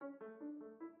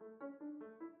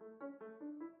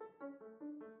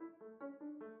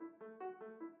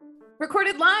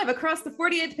Recorded live across the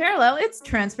 48th parallel, it's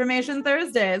Transformation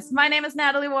Thursdays. My name is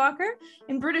Natalie Walker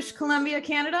in British Columbia,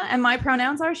 Canada, and my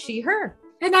pronouns are she, her.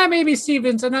 And I'm Amy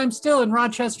Stevens, and I'm still in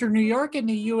Rochester, New York, in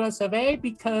the US of A,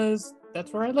 because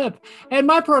that's where I live. And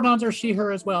my pronouns are she,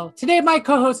 her as well. Today, my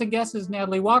co-host and guest is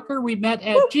Natalie Walker. We met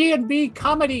at G&B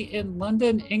Comedy in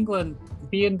London, England.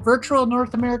 Being virtual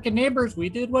North American neighbors, we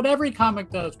did what every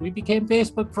comic does. We became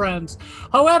Facebook friends.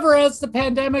 However, as the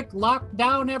pandemic locked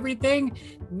down everything,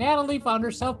 Natalie found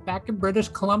herself back in British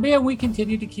Columbia, and we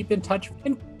continue to keep in touch.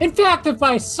 In fact, if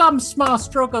by some small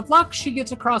stroke of luck, she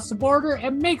gets across the border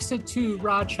and makes it to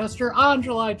Rochester on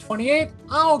July 28th,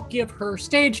 I'll give her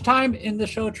stage time in the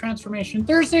show Transformation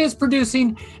Thursday is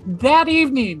producing that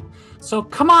evening. So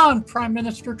come on, Prime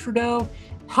Minister Trudeau,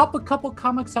 help a couple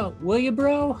comics out, will you,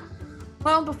 bro?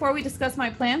 Well, before we discuss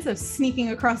my plans of sneaking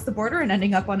across the border and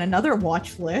ending up on another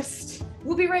watch list,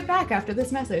 we'll be right back after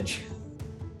this message.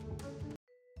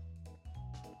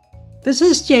 This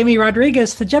is Jamie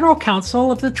Rodriguez, the General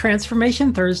Counsel of the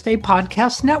Transformation Thursday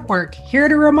Podcast Network, here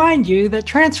to remind you that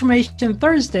Transformation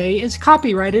Thursday is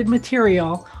copyrighted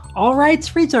material, all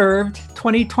rights reserved,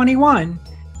 2021.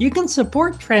 You can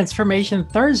support Transformation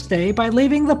Thursday by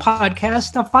leaving the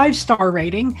podcast a 5-star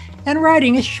rating and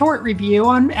writing a short review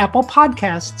on Apple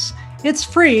Podcasts. It's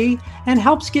free and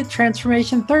helps get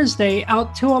Transformation Thursday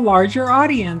out to a larger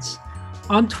audience.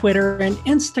 On Twitter and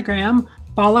Instagram,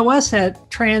 follow us at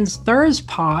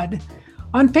TransThursPod.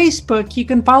 On Facebook, you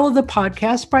can follow the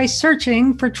podcast by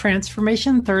searching for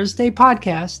Transformation Thursday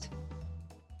Podcast.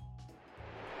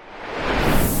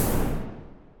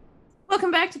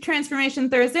 Welcome back to Transformation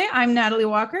Thursday. I'm Natalie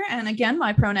Walker, and again,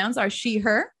 my pronouns are she,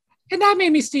 her. And I'm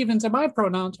Amy Stevens, and my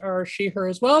pronouns are she, her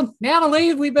as well.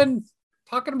 Natalie, we've been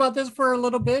talking about this for a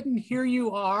little bit, and here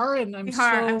you are, and I'm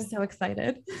so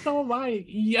excited. So am I.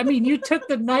 I mean, you took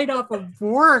the night off of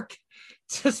work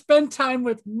to spend time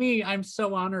with me. I'm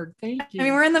so honored. Thank you. I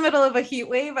mean, we're in the middle of a heat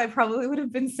wave. I probably would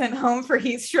have been sent home for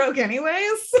heat stroke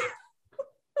anyways.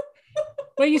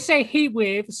 Well, you say heat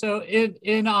wave, so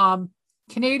in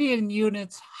Canadian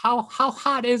units, how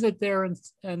hot is it there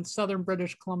in southern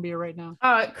British Columbia right now?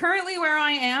 Currently where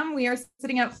I am, we are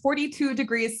sitting at 42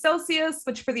 degrees Celsius,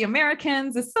 which for the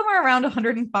Americans is somewhere around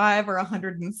 105 or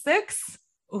 106.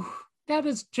 Ooh, that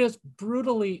is just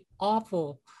brutally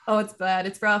awful. Oh, it's bad.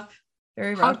 It's rough.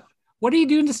 Very rough. What are you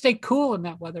doing to stay cool in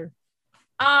that weather?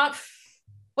 Well,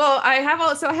 I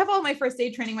have all my first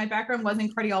aid training. My background was in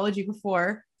cardiology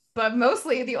before. But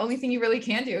mostly the only thing you really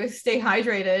can do is stay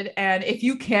hydrated. And if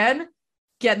you can,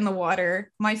 get in the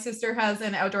water. My sister has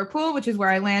an outdoor pool, which is where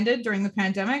I landed during the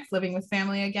pandemic, living with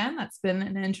family again. That's been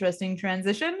an interesting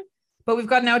transition. But we've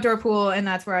got an outdoor pool, and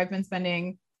that's where I've been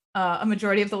spending a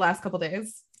majority of the last couple of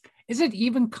days. Is it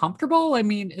even comfortable? I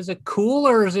mean, is it cool,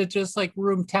 or is it just like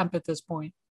room temp at this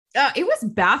point? It was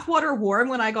bathwater warm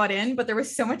when I got in, but there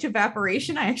was so much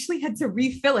evaporation. I actually had to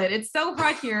refill it. It's so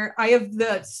hot here. I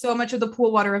have so much of the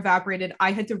pool water evaporated.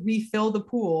 I had to refill the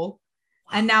pool,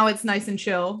 and now it's nice and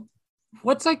chill.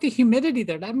 What's like the humidity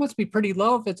there? That must be pretty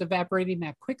low if it's evaporating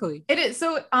that quickly. It is.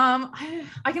 So I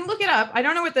can look it up. I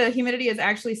don't know what the humidity is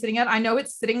actually sitting at. I know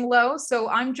it's sitting low. So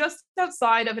I'm just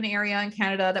outside of an area in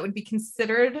Canada that would be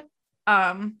considered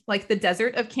like the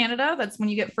desert of Canada. That's when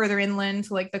you get further inland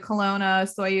to like the Kelowna,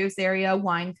 Soyuz area,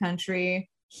 wine country.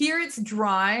 Here it's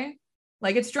dry.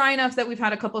 Like it's dry enough that we've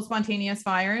had a couple of spontaneous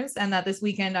fires, and that this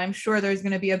weekend I'm sure there's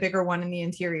going to be a bigger one in the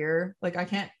interior. Like I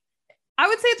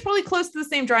would say it's probably close to the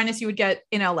same dryness you would get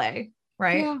in LA,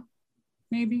 right? Yeah,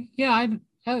 maybe. Yeah,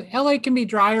 LA can be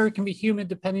drier, it can be humid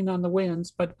depending on the winds,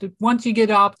 but once you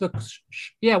get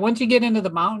once you get into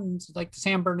the mountains, like the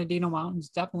San Bernardino Mountains,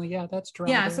 definitely, that's dry.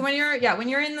 Yeah, there. so when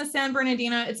you're in the San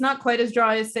Bernardino, it's not quite as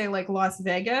dry as say like Las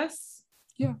Vegas.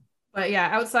 Yeah. But yeah,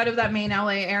 outside of that main LA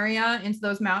area into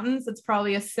those mountains, it's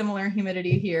probably a similar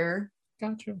humidity here.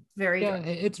 Gotcha. Very dry.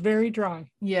 It's very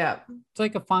dry. Yeah. It's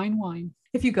like a fine wine.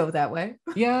 If you go that way.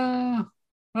 Yeah.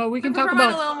 Well, we can talk about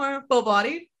about a little more full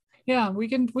body. Yeah, we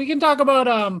can talk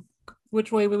about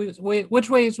which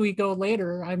ways we go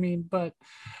later. I mean, but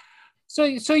so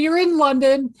you're in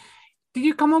London. Did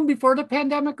you come home before the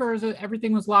pandemic, or is it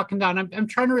everything was locking down? I'm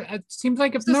trying to. It seems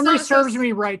like if memory serves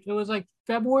me right, it was like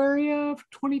February of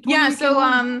 2020. Yeah.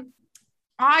 So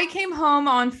I came home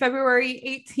on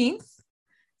February 18th,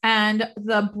 and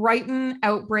the Brighton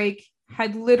outbreak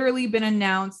had literally been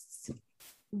announced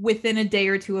within a day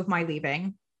or two of my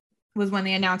leaving. Was when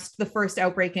they announced the first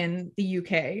outbreak in the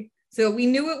UK. So we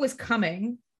knew it was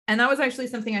coming. And that was actually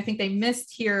something I think they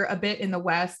missed here a bit in the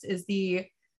West, is the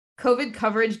COVID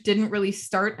coverage didn't really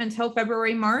start until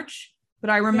February, March. But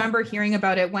I remember hearing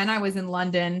about it when I was in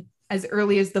London as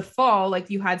early as the fall, like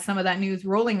you had some of that news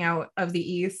rolling out of the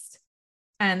East,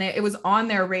 and it was on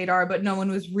their radar, but no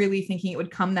one was really thinking it would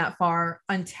come that far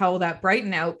until that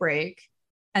Brighton outbreak.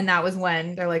 And that was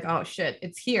when they're like, oh shit,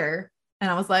 it's here. And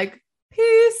I was like,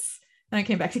 peace. And I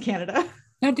came back to Canada.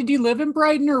 Now, did you live in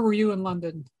Brighton or were you in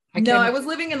London? No, I was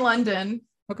living in London.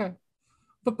 Okay.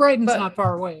 But Brighton's not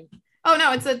far away. Oh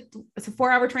no, it's a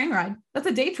 4-hour train ride. That's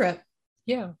a day trip.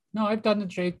 Yeah. No, I've done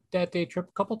that day trip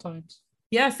a couple times.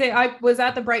 Yeah, I was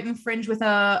at the Brighton Fringe with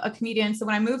a comedian. So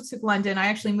when I moved to London, I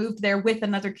actually moved there with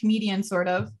another comedian, sort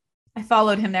of. I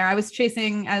followed him there. I was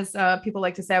chasing, as people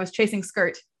like to say, I was chasing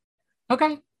skirt.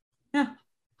 Okay. Yeah.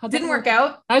 Didn't work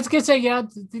out. I was going to say, yeah,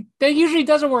 that usually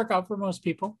doesn't work out for most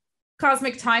people.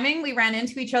 Cosmic timing. We ran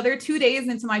into each other 2 days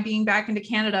into my being back into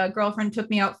Canada. A girlfriend took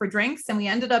me out for drinks and we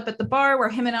ended up at the bar where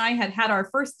him and I had our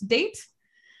first date.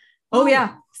 Oh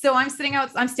yeah. So I'm standing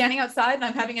outside and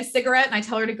I'm having a cigarette and I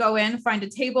tell her to go in, find a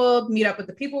table, meet up with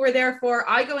the people we're there for.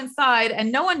 I go inside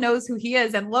and no one knows who he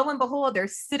is. And lo and behold, they're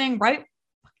sitting right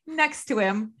next to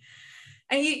him.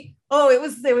 And it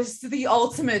was the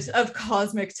ultimate of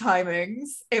cosmic timings.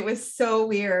 It was so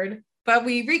weird. But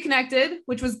we reconnected,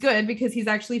 which was good because he's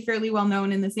actually fairly well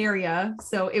known in this area.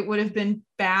 So it would have been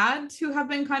bad to have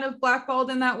been kind of blackballed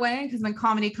in that way, because when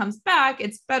comedy comes back,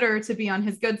 it's better to be on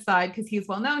his good side because he's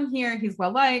well known here, he's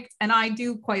well liked, and I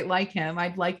do quite like him.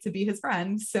 I'd like to be his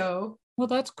friend. So well,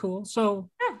 that's cool. So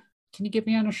yeah. Can you get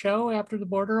me on a show after the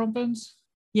border opens?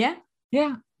 Yeah.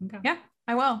 Yeah. Okay. Yeah,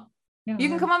 I will. Yeah, you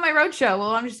can come on my road show.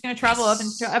 Well, I'm just going to travel up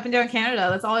and down Canada.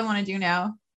 That's all I want to do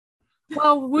now.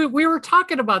 Well, we were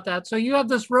talking about that. So you have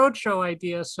this roadshow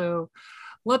idea. So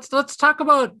let's talk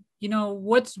about,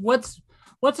 what's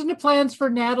in the plans for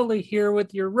Natalie here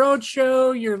with your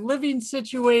roadshow, your living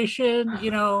situation, I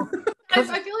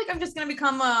feel like I'm just going to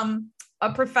become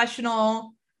a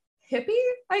professional hippie,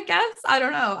 I guess. I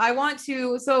don't know. I want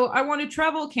to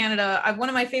travel Canada. One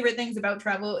of my favorite things about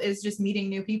travel is just meeting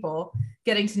new people,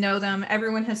 getting to know them.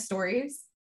 Everyone has stories.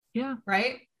 Yeah.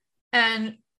 Right.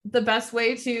 And the best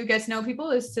way to get to know people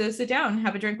is to sit down,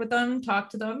 have a drink with them, talk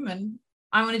to them. And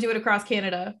I want to do it across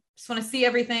Canada. Just want to see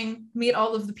everything, meet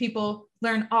all of the people,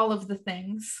 learn all of the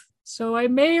things. So I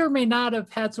may or may not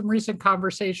have had some recent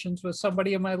conversations with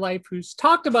somebody in my life who's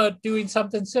talked about doing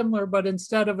something similar, but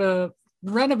instead of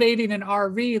renovating an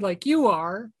RV like you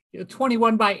are, a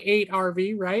 21 by 8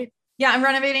 RV, right? Yeah, I'm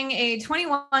renovating a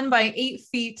 21 by 8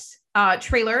 feet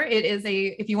trailer. It is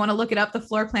if you want to look it up, the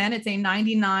floor plan, it's a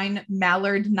 99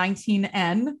 Mallard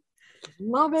 19N.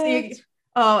 Love it.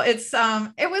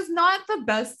 It was not the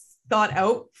best thought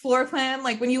out floor plan.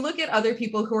 Like when you look at other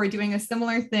people who are doing a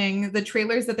similar thing, the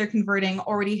trailers that they're converting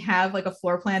already have like a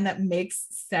floor plan that makes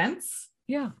sense.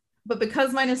 Yeah. But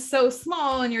because mine is so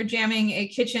small and you're jamming a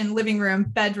kitchen, living room,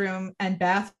 bedroom, and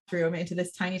bathroom into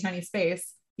this tiny, tiny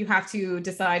space, you have to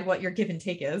decide what your give and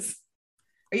take is.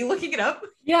 Are you looking it up?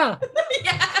 Yeah.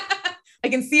 Yeah. I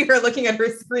can see her looking at her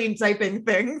screen typing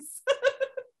things.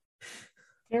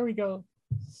 There we go.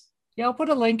 Yeah, I'll put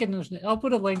a link in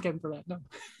for that. No.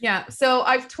 Yeah. So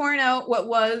I've torn out what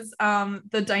was the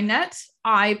dinette.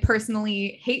 I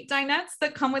personally hate dinettes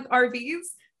that come with RVs.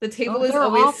 The table is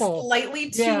always awful. Slightly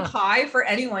too high for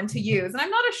anyone to use. And I'm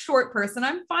not a short person.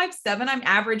 I'm 5'7". I'm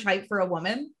average height for a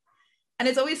woman. And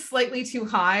it's always slightly too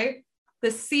high. The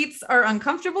seats are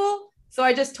uncomfortable. So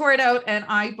I just tore it out and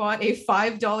I bought a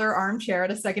 $5 armchair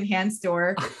at a secondhand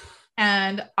store.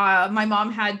 And my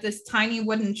mom had this tiny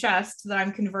wooden chest that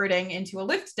I'm converting into a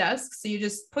lift desk. So you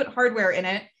just put hardware in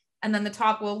it and then the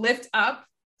top will lift up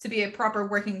to be a proper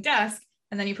working desk.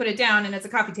 And then you put it down and it's a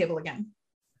coffee table again.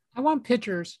 I want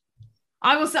pictures.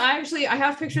 I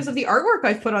have pictures of the artwork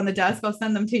I've put on the desk. I'll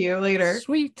send them to you later.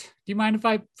 Sweet. Do you mind if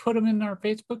I put them in our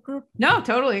Facebook group? No,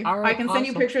 totally. Right, I can send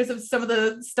you pictures of some of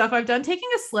the stuff I've done. Taking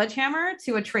a sledgehammer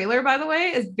to a trailer, by the way,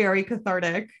 is very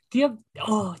cathartic. Do you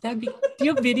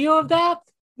have video of that?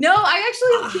 No, I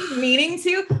actually keep meaning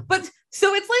to, but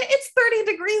so it's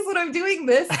 30 degrees when I'm doing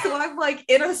this. So I'm like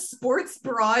in a sports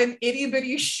bra and itty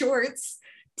bitty shorts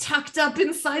tucked up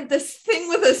inside this thing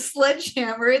with a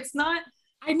sledgehammer. It's not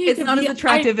as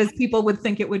attractive as people would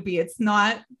think it would be. It's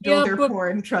not builder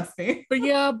porn, trust me. But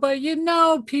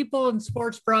people in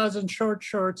sports bras and short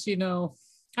shorts,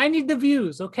 I need the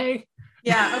views, okay?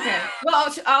 Yeah, okay.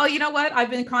 Well, you know what? I've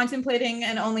been contemplating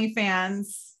an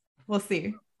OnlyFans. We'll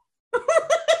see.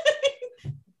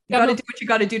 You got to do what you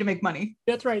got to do to make money.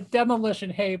 That's right. Demolition.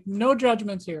 Hey, no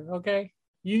judgments here, okay?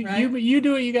 You do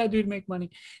what you got to do to make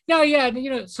money. No, yeah,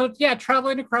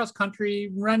 traveling across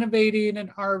country, renovating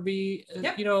an RV,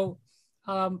 yep.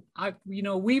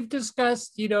 we've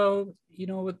discussed,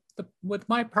 with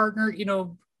my partner,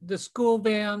 the school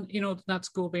van, not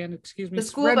school van, excuse me. The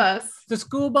school bus. The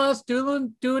school bus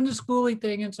doing the schooling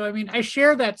thing. And so, I mean, I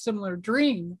share that similar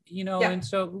dream, and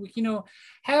so,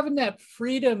 having that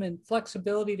freedom and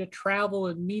flexibility to travel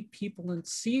and meet people and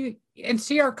see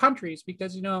our countries,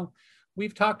 because,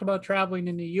 we've talked about traveling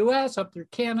in the US, up through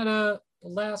Canada,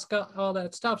 Alaska, all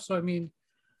that stuff. So, I mean,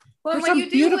 well, there's some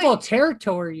beautiful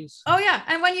territories. Oh yeah.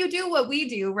 And when you do what we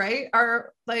do, right,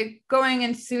 are like going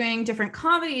and doing different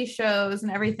comedy shows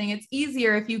and everything, it's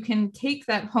easier if you can take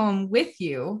that home with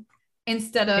you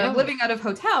instead of living out of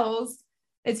hotels.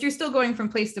 You're still going from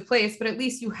place to place, but at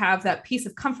least you have that piece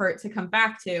of comfort to come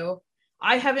back to.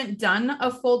 I haven't done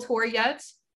a full tour yet.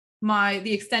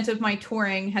 The extent of my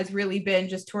touring has really been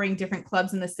just touring different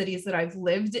clubs in the cities that I've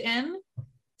lived in.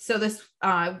 So this,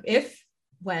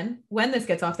 when this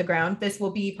gets off the ground, this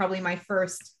will be probably my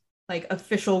first like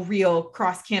official real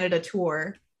cross Canada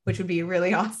tour, which would be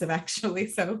really awesome actually.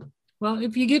 So, well,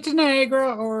 if you get to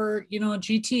Niagara or,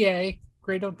 GTA,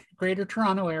 greater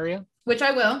Toronto area, which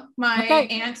I will, my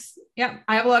aunts,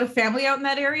 I have a lot of family out in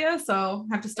that area, so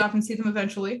I have to stop and see them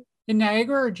eventually. In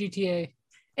Niagara or GTA?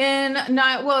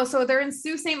 So they're in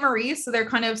Sault Ste. Marie, so they're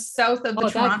kind of south of the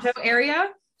Toronto area.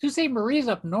 Sault Ste. Marie's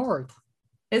up north.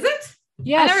 Is it?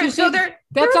 Yeah, that's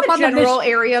up on the general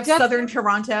area of southern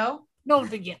Toronto. No.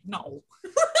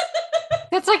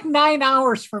 That's like 9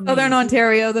 hours from me. Southern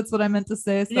Ontario, that's what I meant to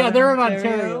say. They're in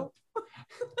Ontario.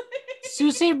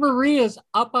 Sault Ste. Marie is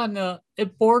up on the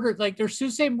border, like there's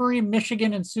Sault Ste. Marie,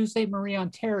 Michigan, and Sault Ste. Marie,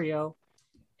 Ontario.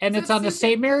 And it's on the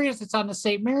St.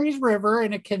 Mary's, River,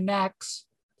 and it connects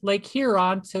Lake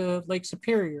Huron to Lake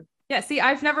Superior. Yeah, see,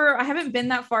 I haven't been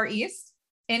that far east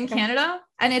in Canada.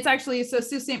 And it's actually, so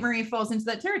Sault Ste. Marie falls into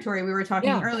that territory we were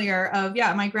talking earlier of,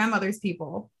 my grandmother's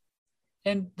people.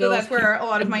 And so that's where a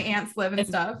lot of my aunts live and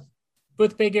stuff.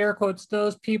 With big air quotes,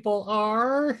 those people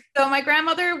are? So my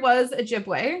grandmother was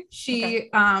Ojibwe. She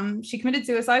committed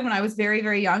suicide when I was very,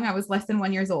 very young. I was less than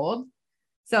 1 year old.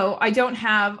 So I don't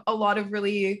have a lot of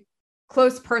really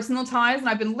close personal ties, and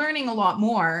I've been learning a lot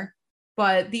more.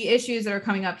 But the issues that are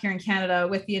coming up here in Canada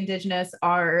with the Indigenous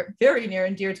are very near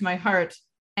and dear to my heart.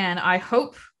 And I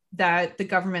hope that the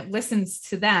government listens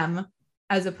to them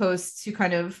as opposed to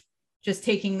kind of just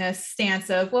taking this stance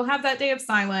of, we'll have that day of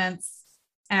silence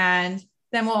and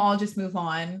then we'll all just move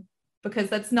on, because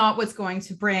that's not what's going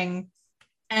to bring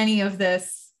any of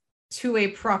this to a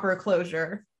proper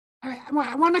closure. I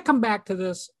want to come back to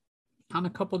this on a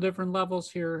couple different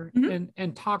levels here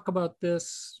and talk about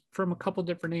this from a couple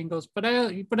different angles. But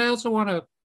I also want to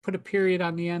put a period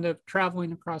on the end of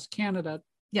traveling across Canada.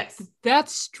 Yes. That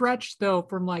stretch, though,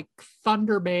 from like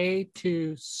Thunder Bay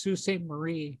to Sault Ste.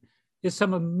 Marie is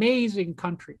some amazing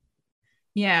country.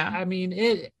 Yeah. I mean,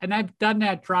 and I've done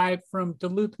that drive from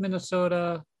Duluth,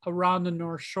 Minnesota, around the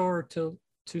North Shore to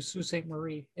Sault Ste.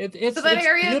 Marie. It's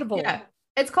area, beautiful. Yeah.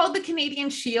 It's called the Canadian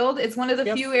Shield. It's one of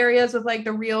the few areas with like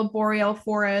the real boreal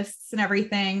forests and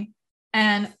everything.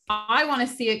 And I want to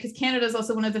see it because Canada is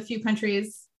also one of the few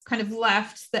countries kind of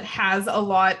left that has a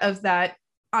lot of that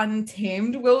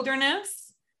untamed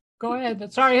wilderness. Go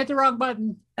ahead. Sorry, I hit the wrong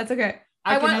button. That's okay.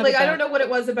 I don't know what it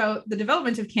was about the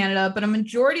development of Canada, but a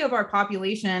majority of our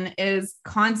population is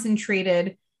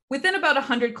concentrated within about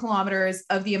 100 kilometers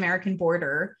of the American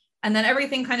border. And then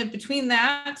everything kind of between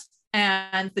that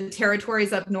and the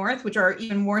territories up north, which are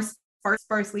even more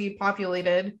sparsely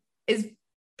populated, is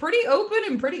pretty open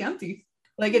and pretty empty.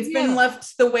 Like it's been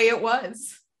left the way it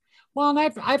was. Well, and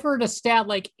I've heard a stat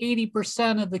like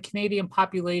 80% of the Canadian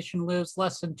population lives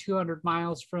less than 200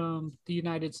 miles from the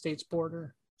United States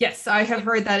border. Yes, I have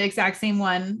heard that exact same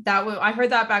one. I heard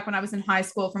that back when I was in high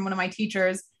school from one of my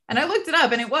teachers, and I looked it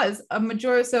up, and it was a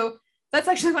majority. So that's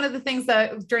actually one of the things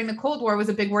that during the Cold War was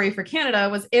a big worry for Canada,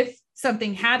 was if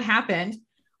something had happened,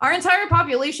 our entire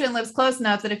population lives close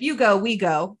enough that if you go, we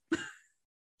go.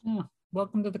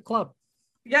 Welcome to the club.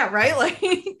 Yeah, right? Like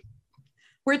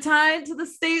we're tied to the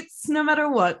States no matter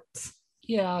what.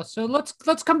 Yeah, so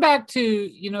let's come back to,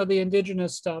 the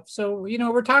Indigenous stuff. So,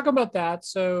 we're talking about that.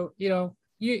 So,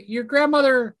 your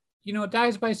grandmother,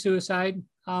 dies by suicide.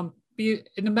 Be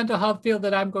in the mental health field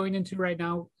that I'm going into right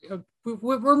now,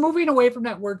 we're moving away from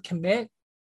that word commit.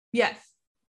 Yes.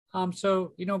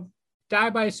 So, die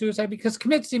by suicide, because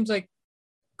commit seems like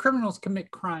criminals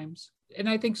commit crimes. And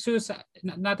I think suicide,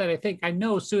 not that I think, I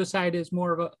know suicide is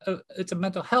more of it's a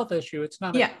mental health issue. It's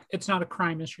not a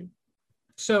crime issue.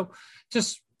 So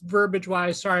just verbiage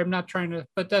wise, sorry, I'm not trying to,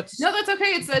 but that's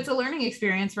okay. It's a learning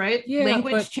experience, right? Yeah,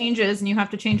 language changes and you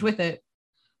have to change with it.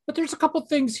 But there's a couple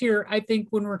things here. I think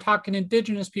when we're talking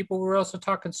Indigenous people, we're also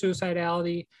talking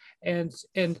suicidality and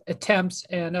attempts,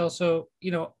 and also,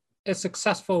 a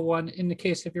successful one in the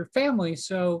case of your family.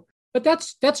 So, but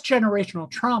that's generational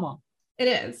trauma. It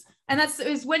is. And that's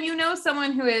is when you know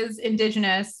someone who is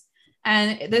Indigenous,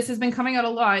 and this has been coming out a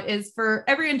lot, is for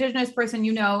every Indigenous person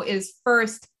you know is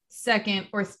first, second,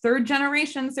 or third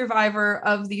generation survivor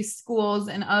of these schools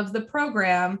and of the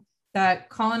program that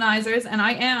colonizers, and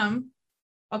I am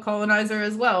a colonizer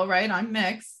as well, right? I'm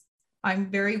mixed.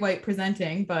 I'm very white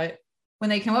presenting, but when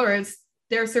they come over,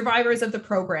 they're survivors of the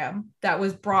program that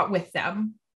was brought with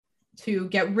them to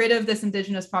get rid of this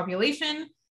Indigenous population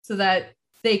so that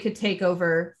they could take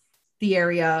over the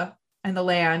area and the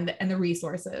land and the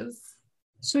resources.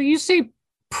 So you say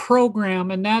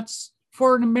program, and that's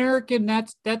for an American,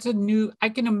 that's a new, I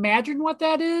can imagine what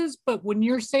that is, but when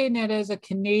you're saying that as a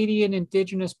Canadian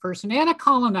Indigenous person and a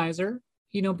colonizer,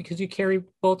 you know, because you carry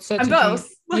both sets I'm of both.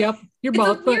 genes. Yep, you're it's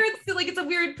both. It's a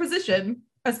weird position,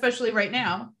 especially right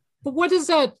now. But what does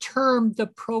that term, the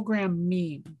program,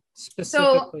 mean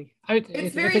specifically? So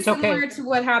it's very similar to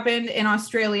what happened in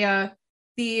Australia.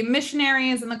 The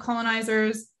missionaries and the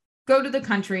colonizers go to the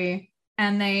country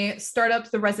and they start up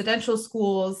the residential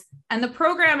schools. And the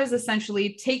program is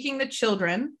essentially taking the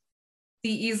children,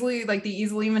 the easily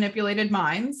manipulated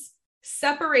minds,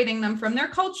 separating them from their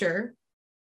culture.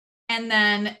 And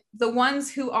then the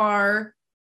ones who are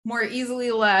more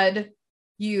easily led,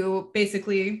 you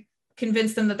basically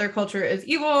convince them that their culture is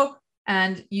evil,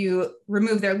 and you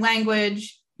remove their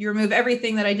language, you remove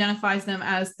everything that identifies them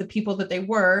as the people that they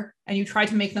were, and you try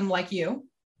to make them like you.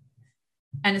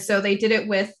 And so they did it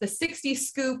with the 60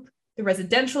 Scoop, the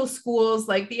residential schools.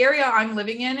 Like the area I'm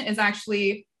living in is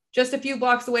actually just a few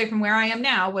blocks away from where I am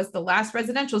now, was the last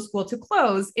residential school to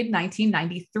close in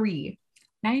 1993.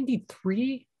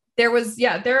 93?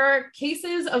 There are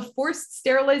cases of forced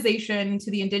sterilization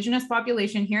to the Indigenous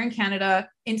population here in Canada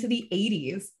into the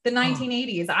 80s, the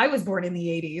 1980s. I was born in the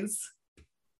 80s.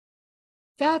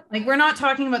 We're not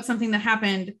talking about something that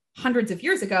happened hundreds of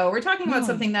years ago. We're talking about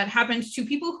something that happened to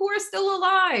people who are still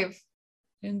alive.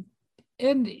 And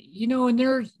you know,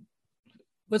 and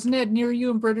wasn't that near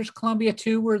you in British Columbia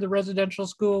too, where the residential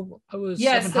school was?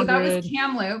 Yes, 700? so that was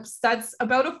Kamloops. That's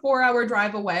about a 4-hour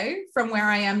drive away from where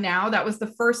I am now. That was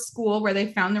the first school where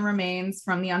they found the remains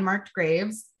from the unmarked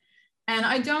graves. And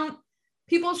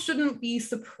people shouldn't be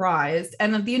surprised.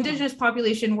 And the Indigenous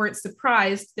population weren't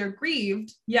surprised. They're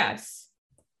grieved, yes.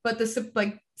 But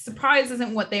the surprise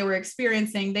isn't what they were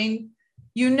experiencing.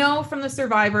 You know from the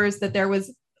survivors that there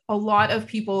was a lot of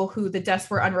people who the deaths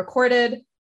were unrecorded.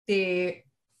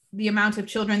 The amount of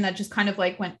children that just kind of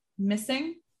went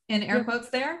missing, in air quotes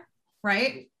there,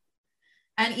 right?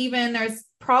 And even there's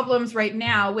problems right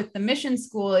now with the mission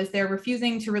school, is they're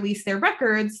refusing to release their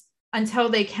records until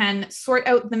they can sort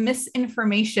out the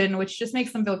misinformation, which just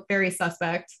makes them look very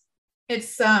suspect.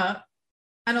 It's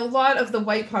and a lot of the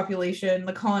white population,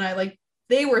 the colonized,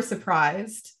 they were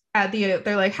surprised at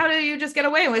they're like, how did you just get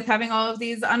away with having all of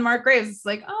these unmarked graves? It's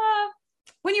like,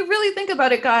 when you really think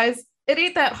about it, guys, it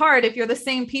ain't that hard if you're the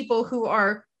same people who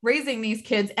are raising these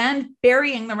kids and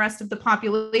burying the rest of the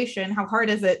population. How hard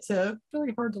is it to?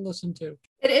 Very hard to listen to.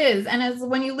 It is. And as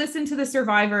when you listen to the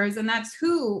survivors, and that's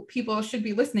who people should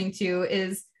be listening to,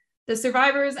 is the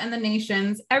survivors and the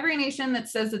nations, every nation that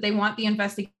says that they want the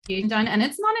investigation done, and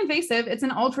it's non-invasive, it's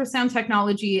an ultrasound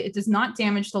technology, it does not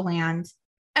damage the land.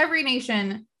 Every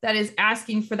nation that is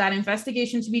asking for that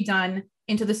investigation to be done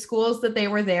into the schools that they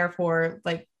were there for,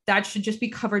 that should just be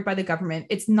covered by the government.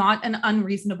 It's not an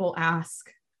unreasonable ask.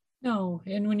 No,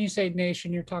 and when you say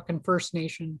nation, you're talking First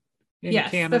Nation in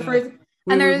Canada.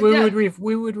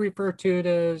 We would refer to it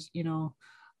as,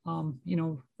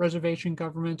 reservation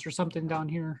governments or something down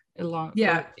here,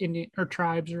 Indian or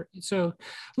tribes, or so a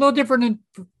little different in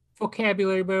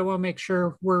vocabulary. But I want to make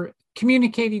sure we're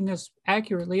communicating this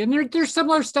accurately. And there's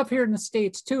similar stuff here in the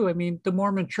States too. I mean, the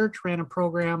Mormon Church ran a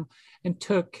program and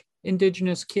took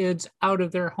Indigenous kids out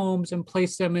of their homes and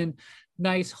placed them in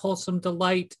nice, wholesome,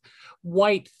 delight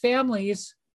white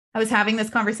families. I was having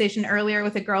this conversation earlier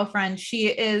with a girlfriend.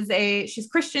 She's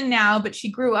Christian now, but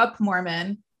she grew up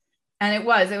Mormon. And it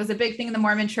was a big thing in the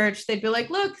Mormon Church. They'd be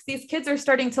like, look, these kids are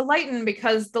starting to lighten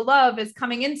because the love is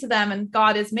coming into them and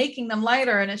God is making them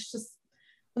lighter. And it's just,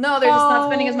 no, they're just not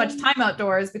spending as much time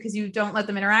outdoors because you don't let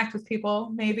them interact with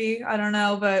people. Maybe, I don't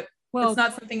know, but it's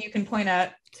not something you can point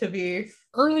at to be.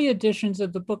 Early editions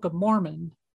of the Book of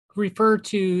Mormon refer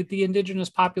to the indigenous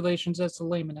populations as the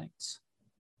Lamanites.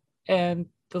 And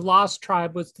the lost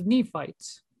tribe was the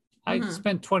Nephites. I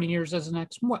spent 20 years as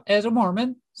a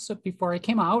Mormon, so before I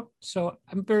came out, so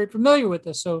I'm very familiar with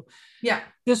this. So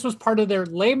this was part of their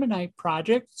Lamanite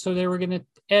project. So they were going to,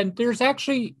 and there's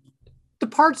actually the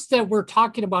parts that we're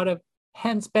talking about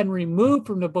hence been removed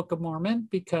from the Book of Mormon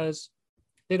because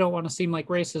they don't want to seem like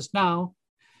racist now.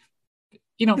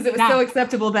 Because it was so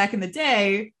acceptable back in the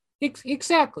day.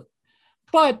 Exactly.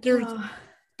 But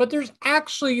there's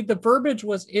actually, the verbiage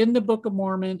was in the Book of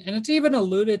Mormon, and it's even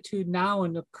alluded to now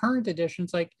in the current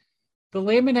editions. Like the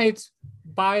Lamanites,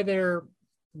 by their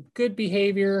good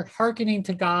behavior, hearkening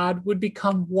to God, would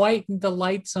become white and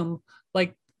delightsome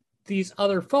like these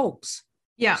other folks.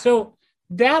 Yeah. So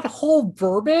that whole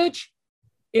verbiage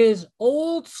is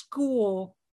old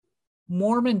school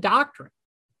Mormon doctrine.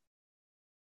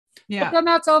 Yeah. But then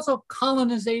that's also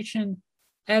colonization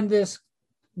and this.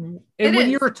 And when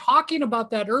you were talking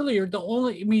about that earlier,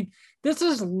 this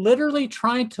is literally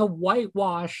trying to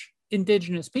whitewash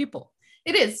Indigenous people.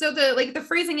 It is. So the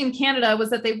phrasing in Canada was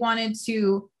that they wanted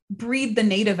to breed the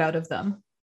native out of them,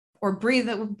 or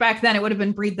back then it would have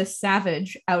been breed the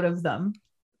savage out of them.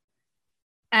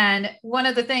 And one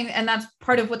of the things, and that's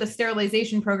part of what the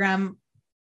sterilization program,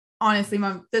 honestly,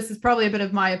 this is probably a bit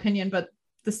of my opinion, but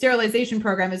the sterilization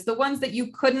program is the ones that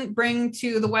you couldn't bring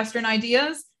to the Western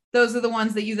ideas. Those are the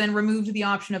ones that you then removed the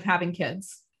option of having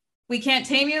kids. We can't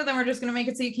tame you, then we're just going to make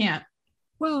it so you can't.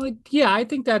 Well, yeah, I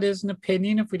think that is an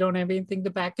opinion if we don't have anything to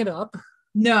back it up.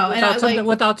 No,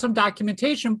 without some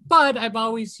documentation. But I've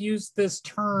always used this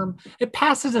term. It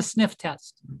passes a sniff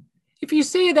test. If you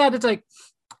say that, it's like,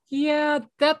 yeah,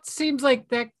 that seems like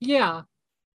that. Yeah,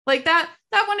 like that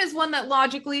one is one that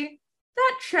logically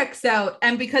that checks out.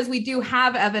 And because we do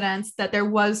have evidence that there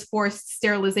was forced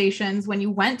sterilizations when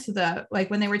you went to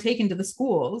when they were taken to the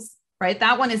schools, right?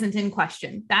 That one isn't in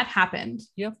question. That happened.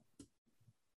 Yep.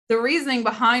 The reasoning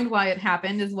behind why it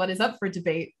happened is what is up for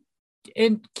debate.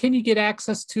 And can you get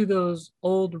access to those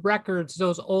old records,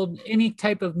 any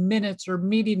type of minutes or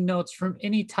meeting notes from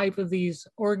any type of these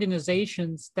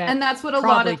organizations and that's what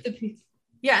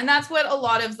and that's what a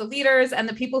lot of the leaders and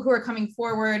the people who are coming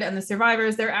forward and the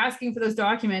survivors, they're asking for those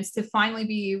documents to finally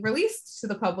be released to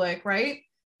the public, right?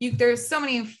 There's so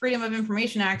many Freedom of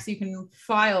Information Acts you can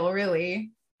file,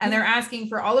 really. And they're asking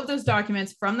for all of those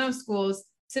documents from those schools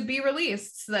to be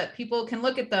released so that people can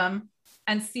look at them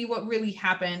and see what really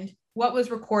happened, what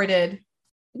was recorded.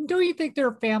 Don't you think there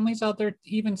are families out there,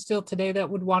 even still today, that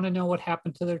would want to know what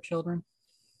happened to their children?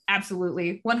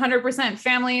 Absolutely. 100%.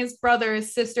 Families,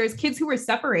 brothers, sisters, kids who were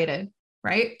separated,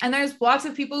 right? And there's lots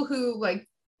of people who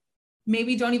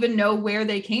maybe don't even know where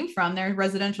they came from. They're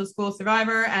residential school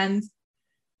survivor and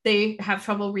they have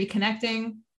trouble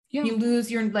reconnecting. Yeah. You lose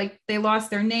they lost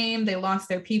their name, they lost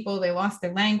their people, they lost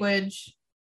their language.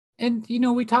 And,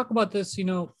 we talk about this,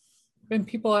 when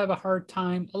people have a hard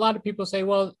time, a lot of people say,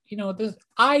 well,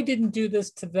 I didn't do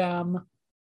this to them.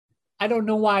 I don't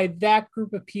know why that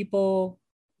group of people,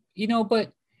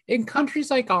 but in countries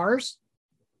like ours,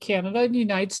 Canada and the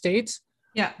United States,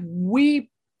 yeah, we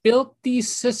built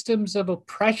these systems of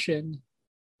oppression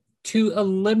to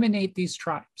eliminate these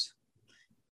tribes.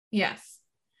 Yes.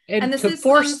 And to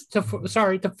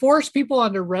force people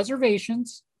under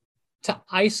reservations, to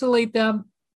isolate them.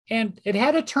 And it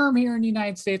had a term here in the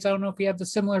United States. I don't know if you have the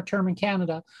similar term in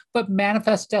Canada, but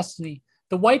manifest destiny.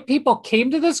 The white people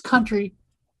came to this country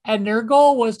and their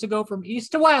goal was to go from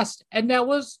east to west. And that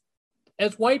was,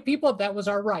 as white people, that was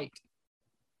our right.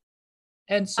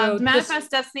 And so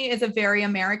manifest destiny is a very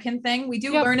American thing. We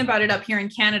do learn about it up here in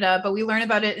Canada, but we learn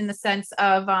about it in the sense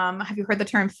of, have you heard the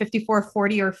term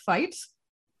 54-40 or fight?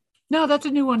 No, that's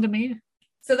a new one to me.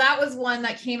 So that was one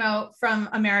that came out from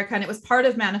America, and it was part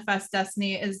of Manifest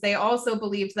Destiny, is they also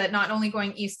believed that not only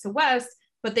going east to west,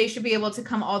 but they should be able to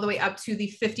come all the way up to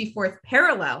the 54th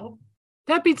parallel.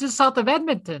 That beats the south of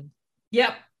Edmonton.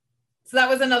 Yep. So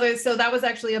that was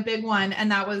actually a big one.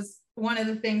 And that was one of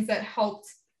the things that helped.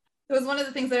 It was one of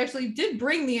the things that actually did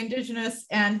bring the Indigenous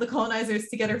and the colonizers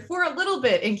together for a little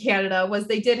bit in Canada, was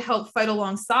they did help fight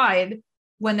alongside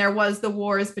when there was the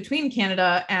wars between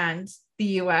Canada and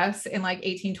the US in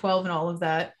 1812 and all of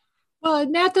that. Well,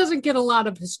 and that doesn't get a lot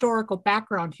of historical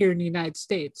background here in the United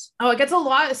States. Oh, it gets a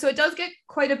lot. So it does get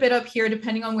quite a bit up here,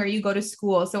 depending on where you go to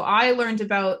school. So I learned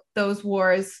about those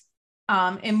wars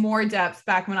in more depth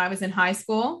back when I was in high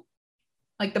school,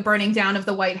 like the burning down of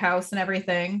the White House and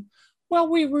everything. Well,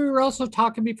 we were also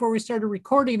talking before we started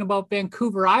recording about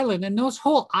Vancouver Island, and those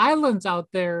whole islands out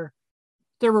there,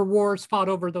 there were wars fought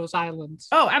over those islands.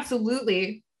 Oh,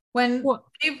 absolutely. When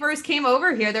they first came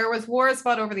over here, there was wars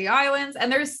fought over the islands,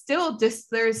 and there's still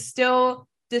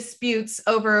disputes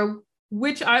over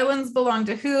which islands belong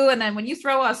to who. And then when you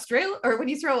throw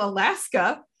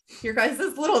Alaska, your guys'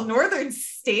 little northern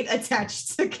state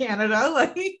attached to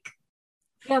Canada,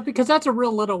 yeah, because that's a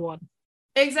real little one.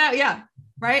 Exactly. Yeah.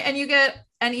 Right. And you get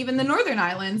and even the Northern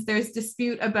Islands, there's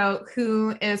dispute about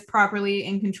who is properly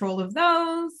in control of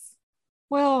those.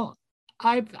 Well,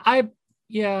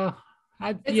 yeah.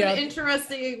 It's an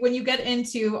interesting, when you get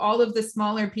into all of the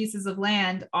smaller pieces of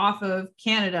land off of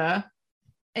Canada,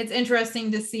 it's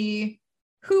interesting to see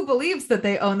who believes that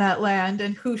they own that land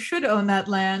and who should own that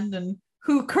land and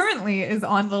who currently is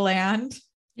on the land.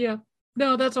 Yeah.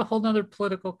 No, that's a whole nother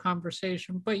political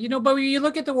conversation. But, but when you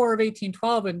look at the War of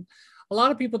 1812, and a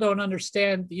lot of people don't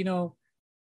understand, the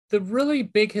really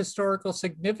big historical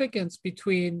significance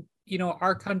between,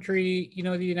 our country,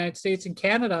 the United States and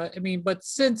Canada. I mean, but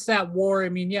since that war,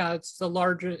 it's the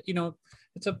larger,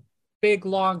 it's a big,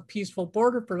 long, peaceful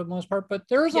border for the most part, but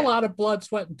there's a lot of blood,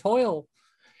 sweat, and toil.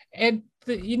 And,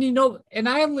 and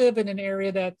I live in an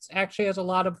area that actually has a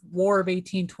lot of War of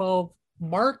 1812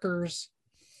 markers,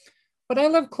 but I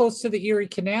live close to the Erie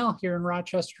Canal here in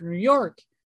Rochester, New York.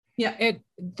 Yeah. And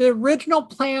the original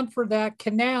plan for that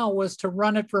canal was to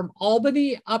run it from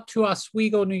Albany up to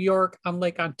Oswego, New York on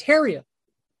Lake Ontario.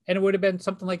 And it would have been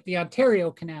something like the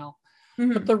Ontario Canal.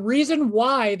 Mm-hmm. But the reason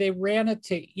why they ran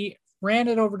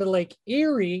it over to Lake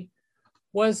Erie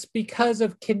was because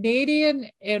of Canadian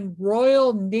and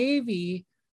Royal Navy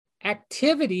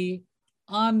activity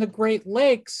on the Great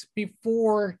Lakes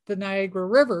before the Niagara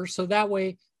River. So that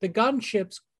way the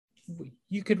gunships,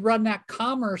 you could run that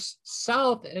commerce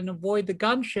south and avoid the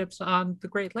gunships on the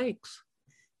Great Lakes.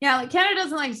 Yeah, like Canada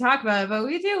doesn't like to talk about it, but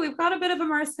we do. We've got a bit of a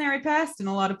mercenary past in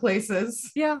a lot of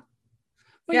places. Yeah.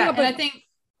 But and I think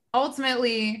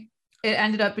ultimately it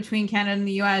ended up between Canada and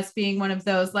the US being one of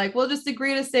those, like, we'll just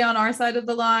agree to stay on our side of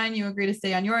the line. You agree to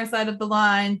stay on your side of the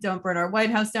line. Don't burn our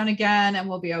White House down again, and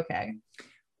we'll be okay.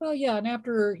 Well, yeah. And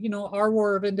after, our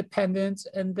War of Independence,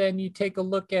 and then you take a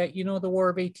look at, the War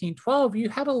of 1812, you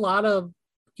had a lot of,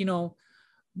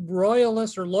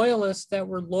 royalists or loyalists that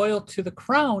were loyal to the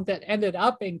crown that ended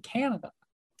up in Canada.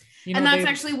 And that's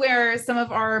actually where some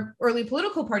of our early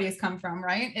political parties come from,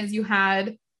 right? Is you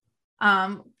had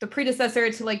the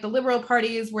predecessor to like the liberal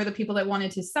parties were the people that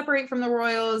wanted to separate from the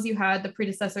royals. You had the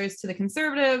predecessors to the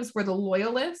conservatives were the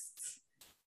loyalists,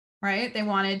 right? They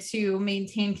wanted to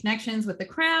maintain connections with the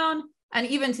crown. And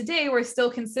even today, we're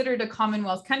still considered a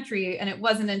Commonwealth country. And it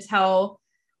wasn't until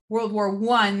World War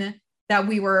I that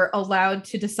we were allowed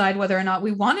to decide whether or not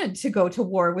we wanted to go to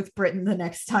war with Britain the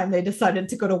next time they decided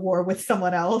to go to war with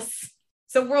someone else.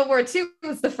 So World War II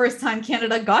was the first time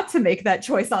Canada got to make that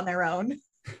choice on their own.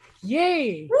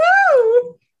 Yay!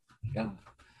 Woo! Yeah.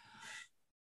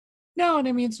 No, and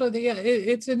I mean, so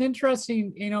it's an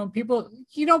interesting, people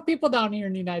down here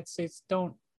in the United States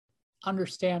don't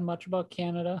understand much about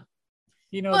Canada.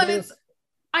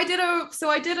 I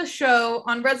did a show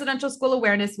on Residential School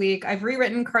Awareness Week. I've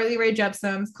rewritten Carly Rae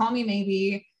Jepsen's Call Me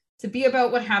Maybe to be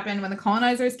about what happened when the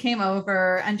colonizers came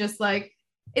over, and just like,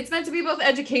 it's meant to be both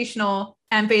educational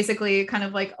and basically kind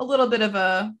of like a little bit of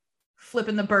a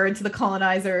flipping the bird to the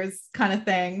colonizers kind of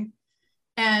thing.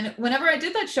 And whenever I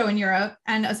did that show in Europe,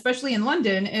 and especially in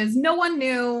London, is no one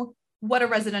knew what a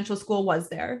residential school was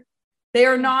there. They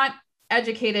are not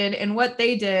educated in what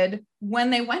they did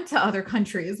when they went to other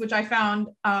countries, which I found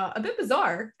a bit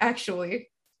bizarre, actually.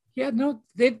 Yeah, no,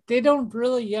 they don't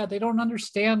really, they don't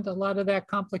understand a lot of that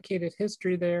complicated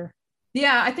history there.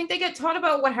 Yeah, I think they get taught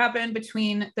about what happened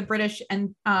between the British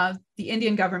and the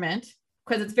Indian government,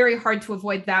 because it's very hard to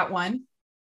avoid that one.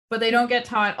 But they don't get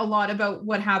taught a lot about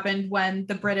what happened when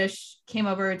the British came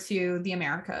over to the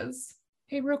Americas.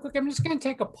 Hey, real quick, I'm just going to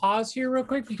take a pause here real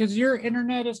quick because your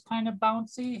internet is kind of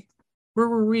bouncy. Where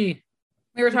were we?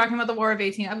 We were talking about the War of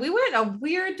 18. We went a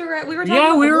weird direction. We were talking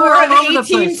about the War of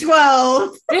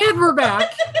 1812. And we're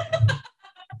back.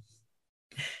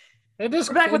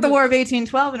 We're back with the War of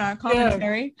 1812 in our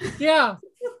commentary. Yeah.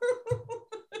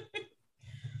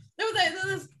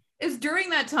 Is during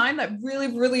that time, that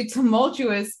really, really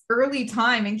tumultuous early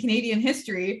time in Canadian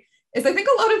history, is I think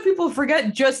a lot of people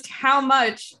forget just how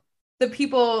much the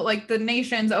people, like the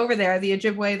nations over there, the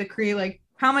Ojibwe, the Cree, like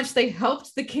how much they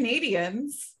helped the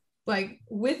Canadians, like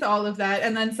with all of that.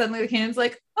 And then suddenly the Canadians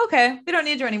like, okay, we don't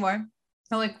need you anymore.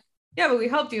 I'm like, yeah, but we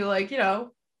helped you, like,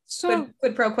 so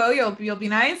quid pro quo, you'll be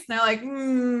nice. And they're like,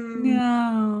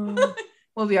 no.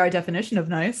 Will be our definition of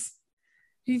nice.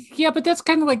 Yeah, but that's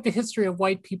kind of like the history of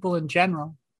white people in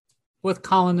general, with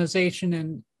colonization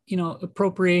and,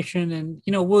 appropriation, and,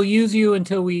 we'll use you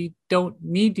until we don't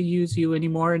need to use you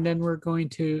anymore. And then we're going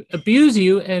to abuse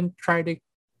you and try to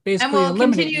basically eliminate you. And we'll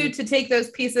continue you. to take those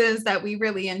pieces that we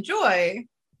really enjoy.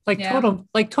 Like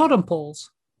totem poles.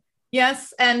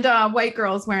 Yes, and white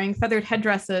girls wearing feathered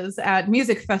headdresses at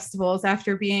music festivals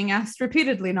after being asked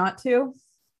repeatedly not to.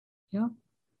 Yeah.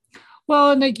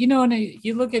 Well, and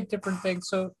you look at different things.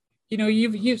 So,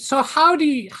 so how do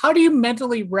you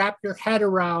mentally wrap your head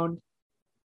around,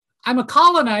 I'm a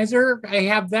colonizer, I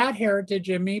have that heritage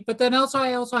in me, but then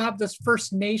I also have this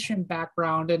First Nation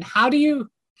background. And how do you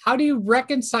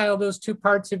reconcile those two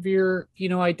parts of your,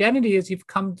 identity as you've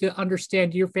come to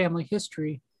understand your family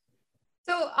history?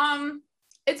 So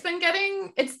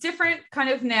it's different kind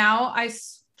of now. I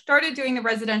started doing the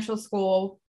residential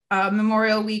school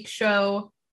Memorial Week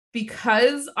show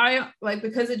because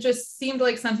it just seemed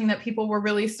like something that people were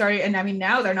really starting, and I mean,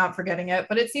 now they're not forgetting it,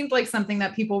 but it seemed like something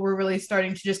that people were really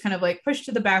starting to just kind of like push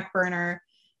to the back burner.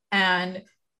 And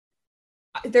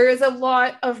there is a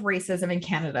lot of racism in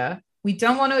Canada. We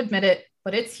don't want to admit it,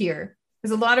 but it's here.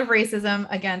 There's a lot of racism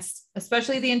against,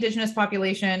 especially the Indigenous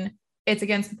population. It's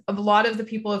against a lot of the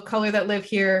people of color that live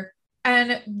here.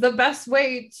 And the best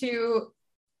way to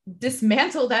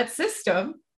dismantle that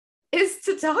system is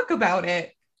to talk about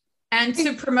it and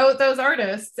to promote those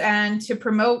artists and to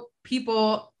promote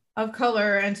people of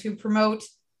color and to promote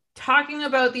talking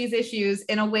about these issues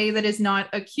in a way that is not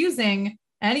accusing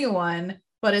anyone,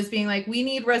 but is being like, we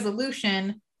need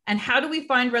resolution. And how do we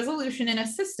find resolution in a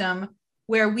system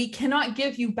where we cannot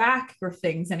give you back your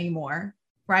things anymore,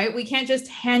 right? We can't just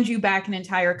hand you back an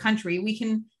entire country. We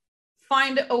can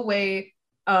find a way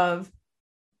of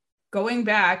going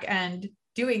back and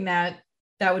doing that.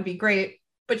 That would be great,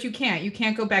 but you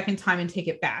can't go back in time and take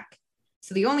it back.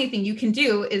 So the only thing you can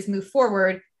do is move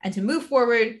forward. And to move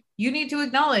forward, you need to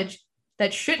acknowledge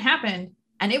that shit happened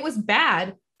and it was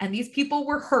bad and these people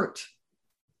were hurt.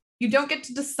 You don't get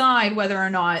to decide whether or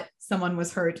not someone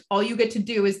was hurt. All you get to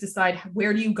do is decide,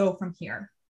 where do you go from here?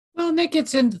 Well, and that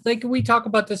gets into, like, we talk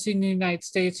about this in the United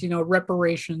States,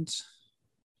 reparations.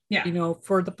 Yeah.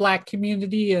 For the Black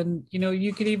community. And,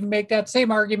 you could even make that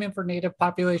same argument for Native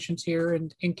populations here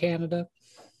in Canada.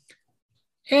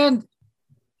 But and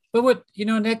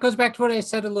that goes back to what I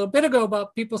said a little bit ago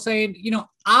about people saying,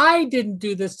 I didn't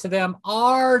do this to them.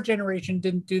 Our generation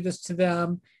didn't do this to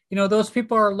them. Those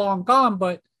people are long gone,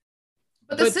 but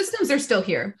the systems are still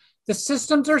here. The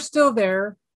systems are still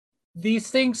there.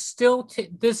 These things still,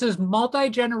 this is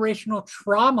multi-generational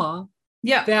trauma.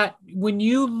 Yeah. That when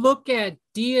you look at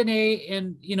DNA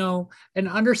and, and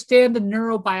understand the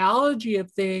neurobiology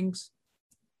of things,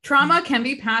 trauma can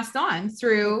be passed on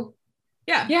through.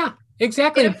 Yeah. Yeah,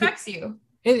 exactly. It affects you.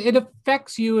 It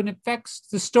affects you and affects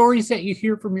the stories that you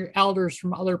hear from your elders,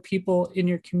 from other people in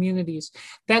your communities.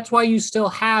 That's why you still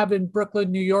have in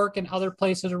Brooklyn, New York, and other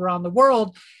places around the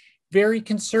world, very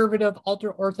conservative,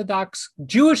 ultra-Orthodox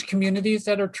Jewish communities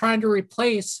that are trying to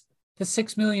replace the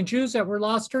 6 million Jews that were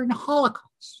lost during the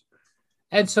Holocaust.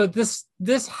 And so this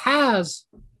has,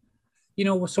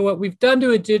 so what we've done to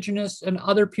Indigenous and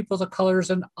other peoples of colors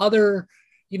and other,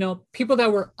 people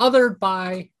that were othered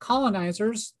by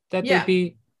colonizers, that they'd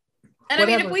be. And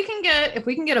whatever. I mean, if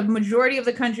we can get a majority of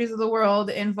the countries of the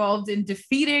world involved in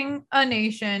defeating a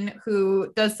nation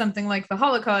who does something like the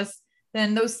Holocaust,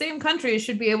 then those same countries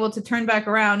should be able to turn back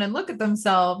around and look at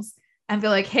themselves and be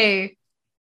like, hey,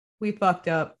 we fucked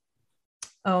up.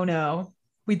 Oh no,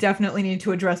 we definitely need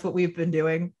to address what we've been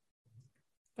doing.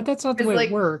 But that's not the way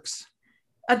it works.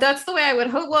 That's the way I would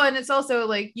hope. Well, and it's also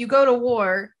like you go to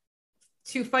war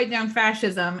to fight down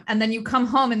fascism, and then you come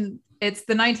home and it's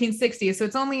the 1960s. So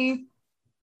it's only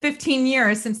 15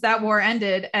 years since that war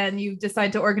ended, and you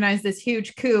decide to organize this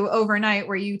huge coup overnight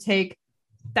where you take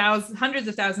hundreds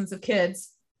of thousands of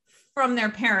kids from their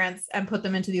parents and put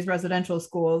them into these residential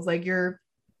schools. Like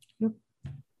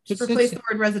just replace the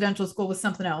word residential school with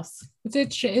something else.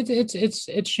 It's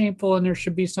shameful, and there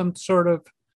should be some sort of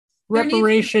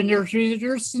reparation. There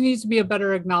needs to be a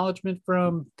better acknowledgement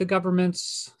from the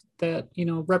governments that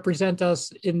represent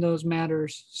us in those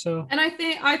matters. So, and I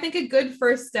think a good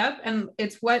first step, and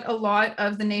it's what a lot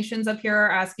of the nations up here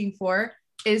are asking for,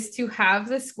 is to have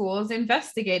the schools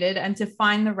investigated and to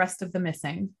find the rest of the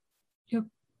missing. Yep.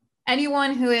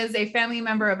 Anyone who is a family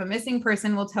member of a missing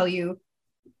person will tell you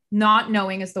not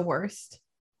knowing is the worst.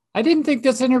 I didn't think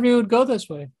this interview would go this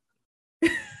way.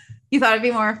 You thought it'd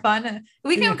be more fun?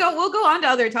 We'll go on to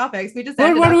other topics. We just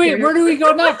where do we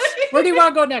go next? Where do you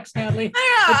want to go next, Natalie?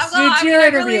 It's your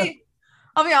interview.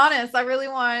 I'll be honest. I really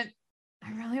want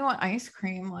ice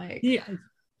cream.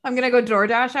 I'm gonna go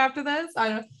DoorDash after this. I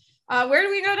don't. Where do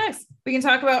we go next? We can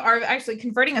talk about actually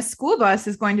converting a school bus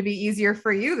is going to be easier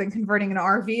for you than converting an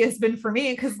RV has been for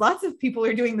me, because lots of people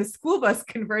are doing the school bus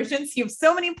conversions. You have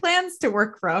so many plans to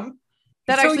work from.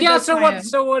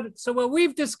 So what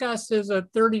we've discussed is a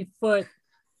 30-foot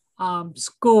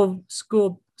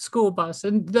school bus,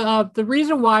 and the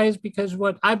reason why is because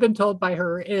what I've been told by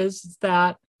her is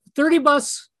that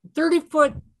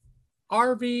 30-foot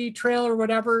RV trail or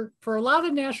whatever, for a lot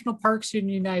of national parks in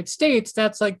the United States,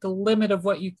 that's like the limit of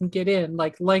what you can get in,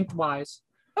 like lengthwise.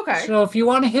 Okay. So if you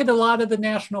want to hit a lot of the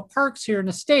national parks here in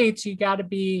the States, you got to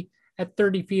be at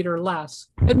 30 feet or less.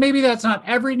 And maybe that's not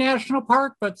every national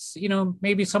park, but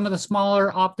maybe some of the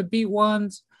smaller off the beat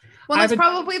ones. Well, that's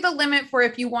probably the limit for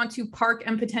if you want to park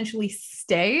and potentially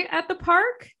stay at the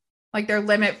park, like their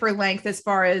limit for length as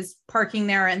far as parking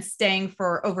there and staying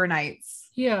for overnights.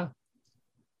 Yeah.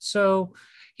 So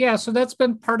that's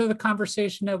been part of the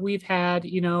conversation that we've had,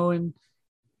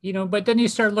 but then you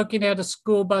start looking at a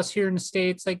school bus here in the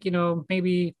States, like,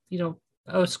 maybe,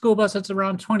 a school bus that's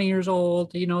around 20 years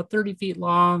old, 30 feet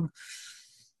long,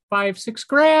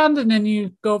 $5,000-6,000. And then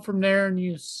you go from there and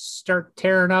you start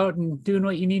tearing out and doing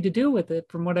what you need to do with it,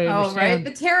 from what I understand. Oh, right.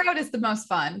 The tear out is the most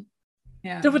fun.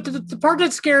 Yeah. The part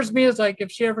that scares me is like,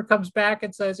 if she ever comes back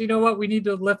and says, you know what, we need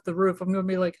to lift the roof, I'm going to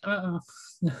be like,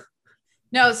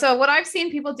 No, so what I've seen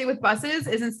people do with buses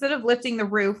is instead of lifting the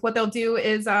roof, what they'll do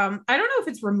is, I don't know if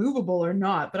it's removable or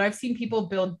not, but I've seen people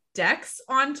build decks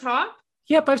on top.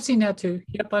 Yep, I've seen that too.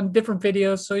 Yep, on different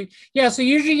videos. So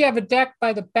usually you have a deck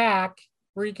by the back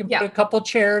where you can put a couple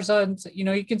chairs on,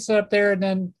 you can sit up there, and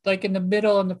then like in the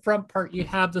middle and the front part, you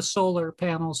have the solar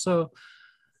panel. So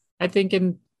I think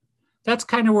that's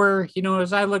kind of where,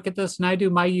 as I look at this and I do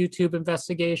my YouTube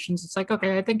investigations, it's like,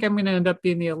 okay, I think I'm going to end up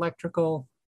being the electrical.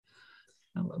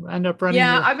 End up running.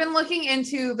 Yeah, I've been looking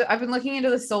into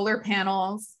the solar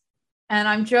panels, and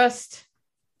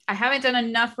I haven't done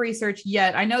enough research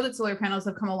yet. I know that solar panels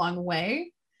have come a long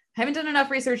way. I haven't done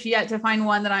enough research yet to find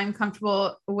one that I'm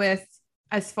comfortable with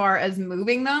as far as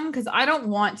moving them, because I don't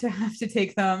want to have to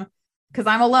take them, because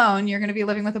I'm alone. You're going to be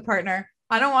living with a partner.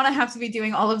 I don't want to have to be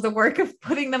doing all of the work of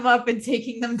putting them up and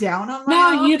taking them down on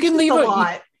my own. You can leave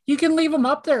you can leave them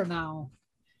up there now.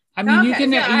 I mean, you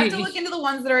can. Yeah, I have to look into the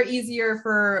ones that are easier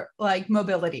for like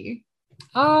mobility.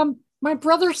 My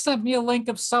brother sent me a link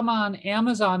of some on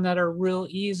Amazon that are real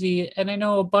easy, and I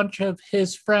know a bunch of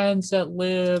his friends that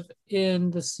live in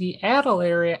the Seattle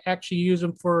area actually use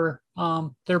them for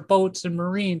their boats and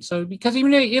marine. So because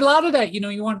even a lot of that,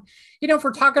 you want, if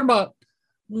we're talking about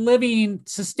living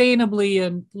sustainably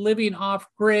and living off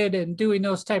grid and doing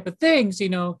those type of things,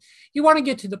 you want to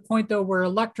get to the point though where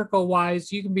electrical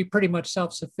wise you can be pretty much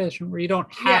self-sufficient, where you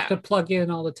don't have to plug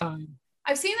in all the time.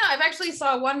 I've seen that. I've actually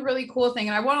saw one really cool thing,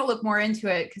 and I want to look more into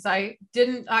it because I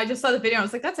just saw the video. I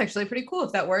was like, that's actually pretty cool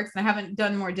if that works. And I haven't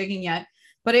done more digging yet,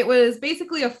 but it was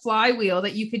basically a flywheel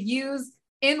that you could use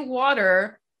in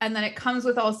water. And then it comes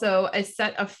with also a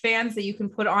set of fans that you can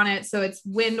put on it. So it's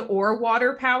wind or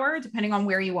water power, depending on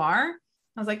where you are.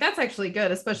 I was like, that's actually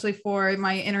good, especially for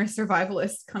my inner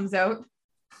survivalist comes out.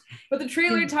 But the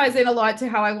trailer ties in a lot to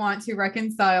how I want to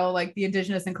reconcile like the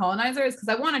Indigenous and colonizers, because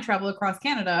I want to travel across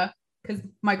Canada, because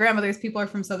my grandmother's people are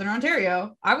from Southern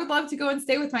Ontario. I would love to go and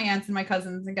stay with my aunts and my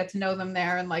cousins and get to know them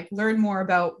there and like learn more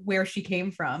about where she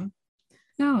came from.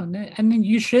 No, and then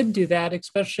you should do that,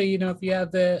 especially, if you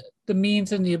have the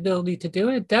means and the ability to do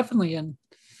it, definitely. And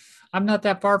I'm not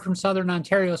that far from Southern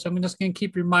Ontario, so I'm just going to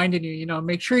keep reminding you,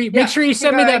 make sure you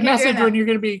send me that message when you're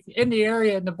going to be in the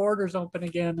area and the borders open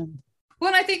again. And well,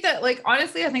 and I think that, like,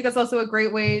 honestly, I think that's also a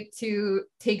great way to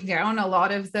take down a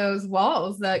lot of those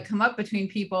walls that come up between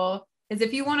people. Is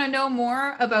if you want to know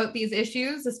more about these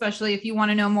issues, especially if you want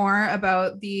to know more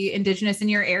about the Indigenous in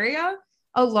your area,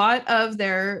 a lot of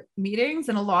their meetings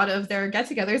and a lot of their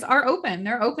get-togethers are open.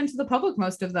 They're open to the public,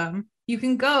 most of them. You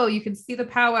can go, you can see the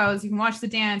powwows, you can watch the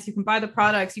dance, you can buy the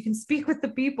products, you can speak with the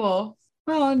people.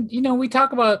 Well, and, we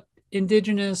talk about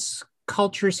Indigenous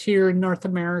cultures here in North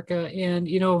America. And,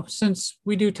 since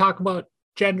we do talk about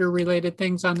gender-related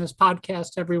things on this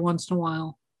podcast every once in a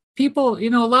while, people, a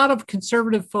lot of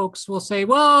conservative folks will say,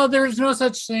 well, there's no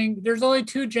such thing. There's only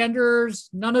two genders.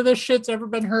 None of this shit's ever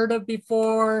been heard of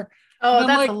before. Oh,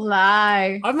 that's a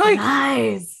lie. I'm like,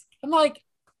 lies. I'm like,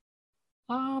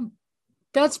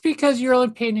 that's because you're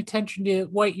only paying attention to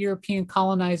white European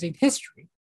colonizing history.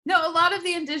 No, a lot of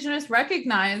the Indigenous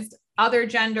recognized other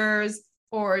genders,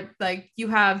 or like you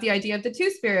have the idea of the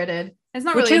two-spirited. It's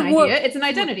not really an idea; it's an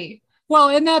identity. Well,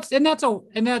 and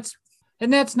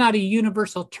that's not a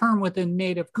universal term within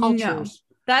Native cultures.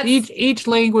 No, that's each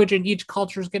language and each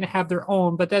culture is going to have their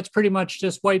own, but that's pretty much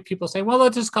just white people saying, well,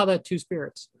 let's just call that two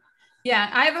spirits. Yeah,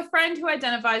 I have a friend who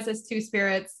identifies as two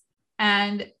spirits,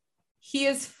 and he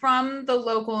is from the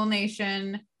local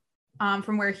nation,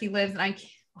 from where he lives. And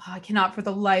I cannot for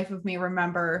the life of me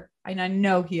remember. And I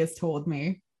know he has told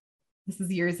me. This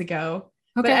is years ago.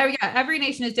 Okay. But every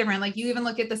nation is different. Like you even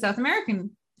look at the South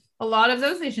American, a lot of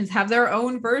those nations have their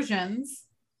own versions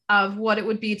of what it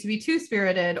would be to be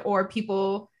two-spirited, or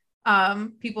people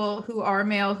people who are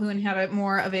male who inhabit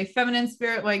more of a feminine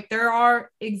spirit. Like there are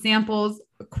examples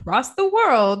across the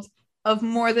world of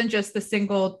more than just the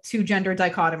single two gender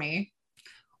dichotomy.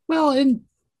 Well,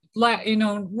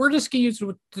 we're just going to use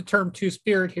the term two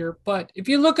spirit here, but if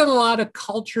you look at a lot of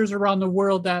cultures around the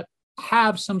world that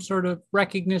have some sort of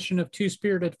recognition of two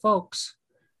spirited folks,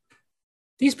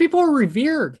 these people are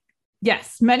revered.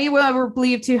 Yes, many were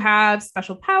believed to have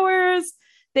special powers.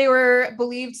 They were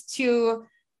believed to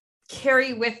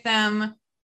carry with them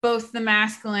both the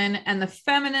masculine and the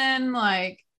feminine.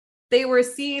 Like they were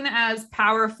seen as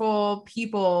powerful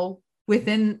people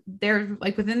within their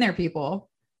people.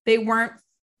 They weren't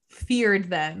feared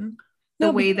then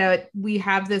the way that we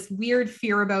have this weird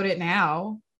fear about it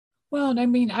now. Well, and I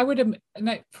mean,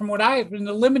 from in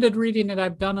the limited reading that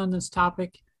I've done on this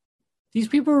topic, these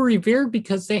people were revered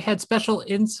because they had special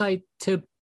insight to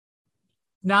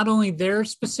not only their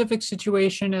specific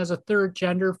situation as a third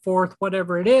gender, fourth,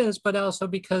 whatever it is, but also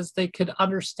because they could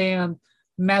understand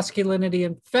masculinity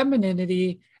and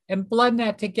femininity and blend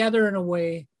that together in a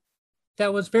way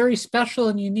that was very special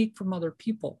and unique from other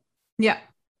people. Yeah.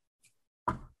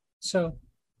 So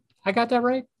I got that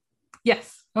right?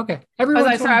 Yes. Okay. I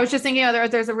was just thinking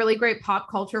there's a really great pop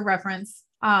culture reference.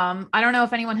 I don't know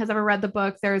if anyone has ever read the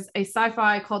book. There's a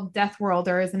sci-fi called Death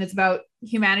Worlders, and it's about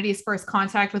humanity's first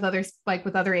contact with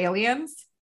other aliens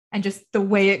and just the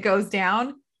way it goes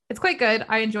down. It's quite good.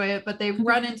 I enjoy it, but they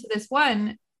run into this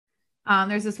one.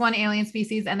 There's this one alien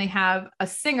species, and they have a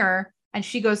singer, and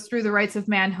she goes through the rights of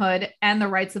manhood and the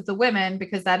rights of the women,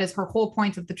 because that is her whole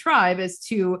point of the tribe, is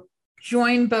to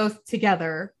join both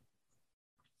together.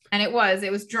 And it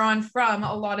was drawn from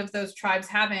a lot of those tribes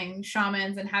having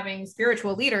shamans and having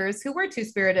spiritual leaders who were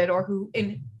two-spirited or who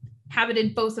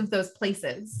inhabited both of those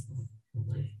places.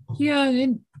 Yeah,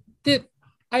 and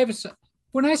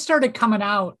when I started coming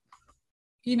out,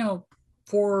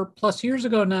 4+ years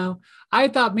ago now, I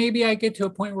thought maybe I get to a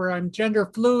point where I'm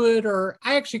gender fluid, or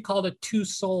I actually called it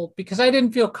two-souled, because I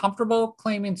didn't feel comfortable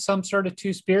claiming some sort of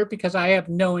two-spirit because I have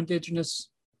no indigenous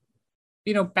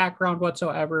background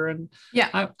whatsoever. And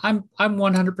yeah, I'm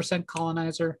 100%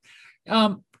 colonizer.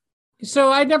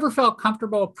 So I never felt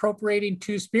comfortable appropriating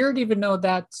two-spirit, even though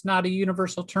that's not a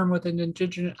universal term within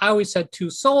indigenous. I always said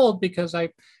two-souled because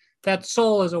that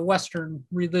soul is a Western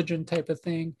religion type of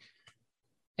thing.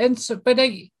 And so, but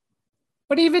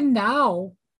even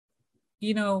now,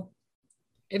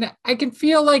 and I can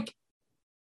feel like,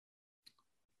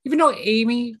 even though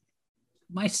Amy,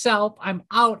 myself, I'm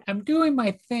out, I'm doing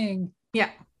my thing. Yeah.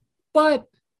 But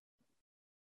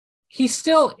he's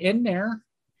still in there.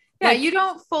 Yeah, I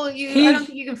don't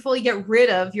think you can fully get rid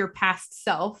of your past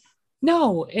self.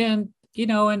 No, and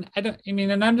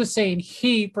and I'm just saying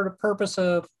he, for the purpose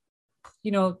of,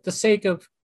 the sake of,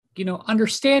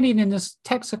 understanding in this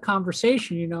text of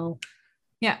conversation,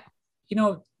 Yeah.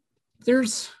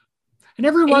 There's, and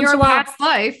every once in a while, past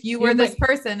life, you were this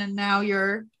person, and now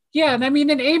you're. Yeah, and I mean,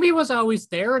 and Amy was always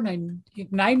there, and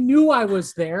I knew I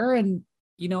was there, and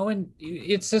and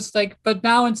it's just like, but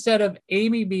now instead of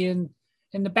Amy being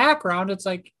in the background, it's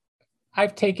like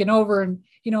I've taken over, and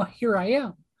here I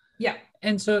am. Yeah,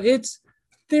 and so it's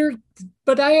there,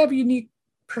 but I have unique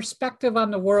perspective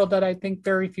on the world that I think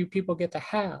very few people get to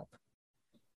have,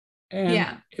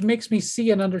 and it makes me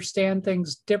see and understand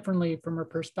things differently from a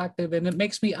perspective, and it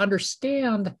makes me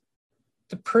understand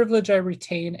the privilege I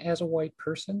retain as a white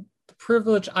person, the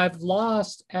privilege I've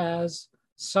lost as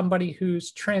somebody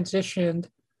who's transitioned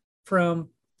from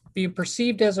being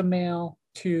perceived as a male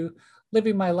to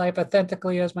living my life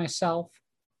authentically as myself.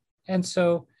 And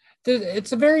so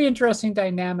it's a very interesting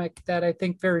dynamic that I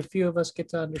think very few of us get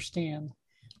to understand.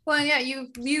 Well, yeah,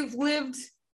 you've lived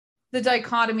the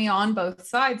dichotomy on both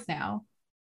sides now.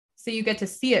 So you get to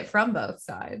see it from both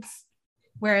sides.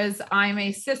 Whereas I'm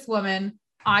a cis woman,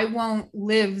 I won't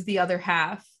live the other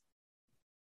half.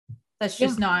 That's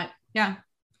just not.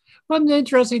 Well, the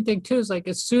interesting thing too is, like,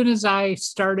 as soon as I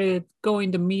started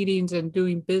going to meetings and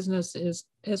doing business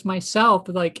as myself,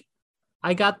 like,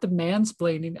 I got the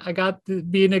mansplaining, I got the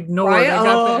being ignored.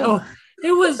 Right?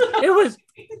 It was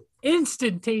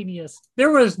instantaneous. It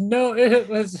was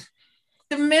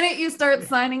the minute you start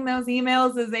signing those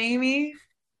emails as Amy,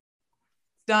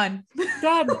 done.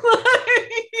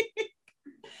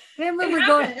 I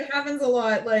remember it happens a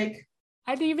lot. Like,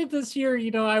 and even this year,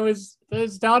 I was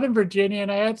down in Virginia,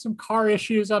 and I had some car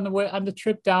issues on the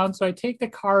trip down. So I take the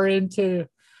car into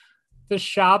the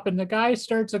shop, and the guy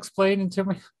starts explaining to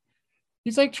me.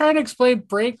 He's like trying to explain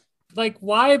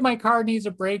why my car needs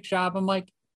a brake job. I'm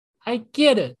like, I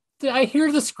get it. I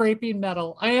hear the scraping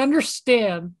metal. I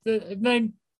understand. And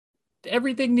then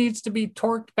everything needs to be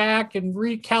torqued back and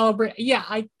recalibrated. Yeah,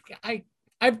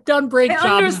 I've done brake jobs.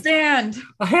 I understand.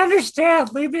 I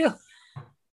understand. Leave me.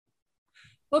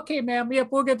 Okay, ma'am. Yep,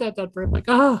 we'll get that done for him. Like,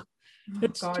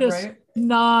 it's God, just right?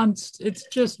 it's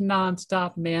just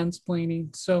nonstop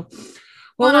mansplaining. So,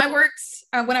 when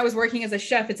I was working as a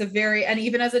chef, and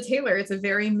even as a tailor, it's a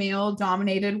very male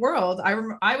dominated world.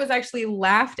 I was actually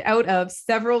laughed out of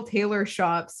several tailor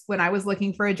shops when I was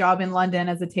looking for a job in London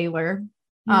as a tailor.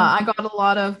 I got a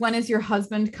lot of, when is your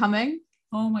husband coming?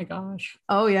 Oh my gosh.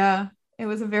 Oh yeah. It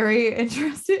was a very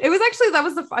interesting. It was actually,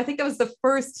 I think that was the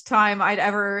first time I'd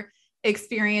ever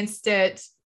experienced it.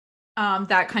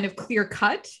 That kind of clear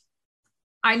cut.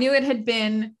 I knew it had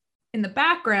been in the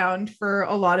background for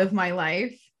a lot of my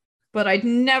life, but I'd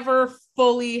never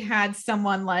fully had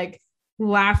someone like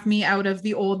laugh me out of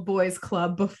the old boys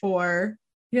club before.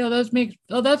 Yeah,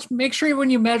 make sure when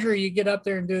you measure, you get up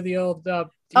there and do the old.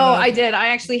 I did. I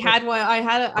actually had one.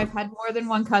 I've had more than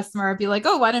one customer be like,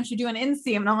 "Oh, why don't you do an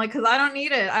inseam?" And I'm like, "Cause I don't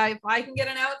need it. I can get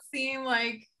an outseam.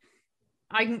 Like,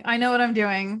 I know what I'm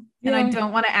doing, and I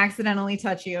don't want to accidentally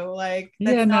touch you. Like,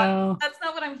 that's not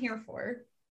what I'm here for."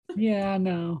 Yeah,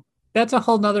 no, that's a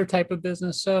whole nother type of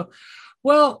business. So,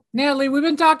 well, Natalie, we've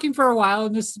been talking for a while,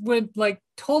 and this went like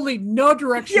totally no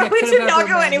direction. Yeah, we did not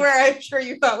go anywhere. I'm sure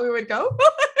you thought we would go.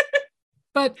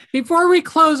 But before we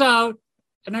close out,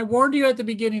 and I warned you at the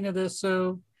beginning of this,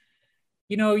 so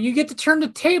you get to turn the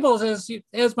tables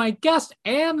as my guest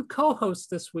and co-host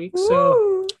this week.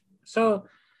 Woo! So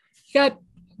you got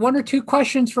one or two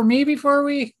questions for me before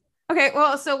we. Okay,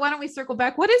 well, so why don't we circle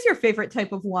back? What is your favorite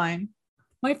type of wine?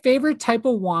 My favorite type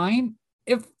of wine,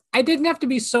 if I didn't have to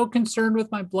be so concerned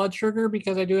with my blood sugar,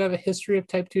 because I do have a history of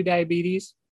type 2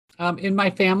 diabetes in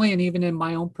my family and even in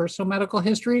my own personal medical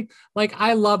history. Like,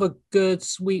 I love a good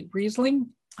sweet Riesling.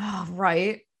 Oh,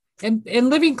 right. And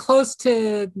living close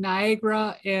to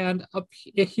Niagara and up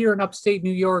here in upstate New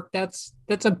York, that's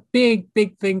a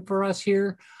big thing for us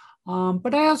here.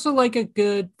 But I also like a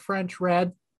good French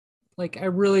red. Like, I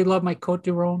really love my Côte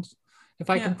du Rhône,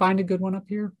 if I can find a good one up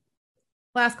here.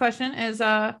 Last question is,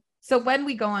 so when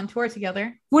we go on tour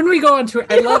together. When we go on tour,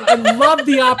 I love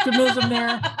the optimism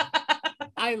there.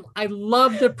 I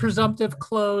love the presumptive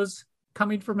close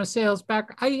coming from a sales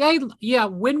background.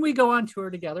 When we go on tour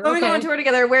together. When we go on tour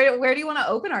together, where do you want to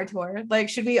open our tour? Like,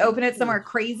 should we open it somewhere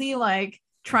crazy, like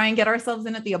try and get ourselves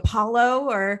in at the Apollo,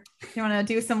 or do you want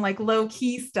to do some like low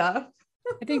key stuff?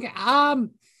 I think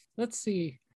let's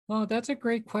see. Well, that's a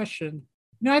great question.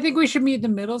 I think we should meet in the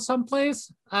middle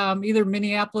someplace, either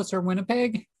Minneapolis or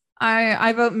Winnipeg.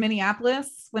 I vote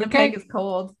Minneapolis. Winnipeg is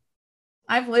cold.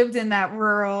 I've lived in that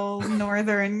rural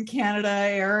northern Canada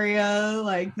area,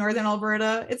 like northern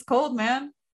Alberta. It's cold,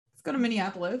 man. Let's go to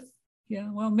Minneapolis. Yeah,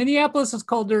 well, Minneapolis is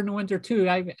cold during the winter too.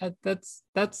 That's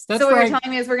so what you're telling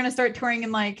me is we're gonna start touring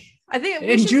in like, I think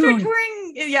we should June. Start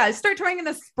touring. Yeah, start touring in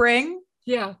the spring.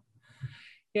 Yeah.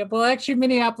 Well, actually,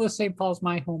 Minneapolis, St. Paul's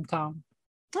my hometown.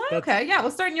 Oh, okay, yeah,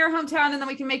 we'll start in your hometown, and then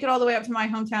we can make it all the way up to my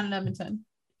hometown in Edmonton.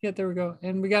 Yeah, there we go.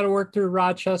 And we got to work through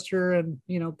Rochester, and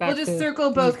back. We'll just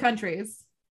circle both countries.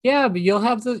 Yeah, but you'll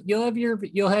have your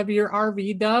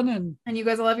RV done, and you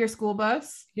guys will have your school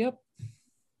bus. Yep,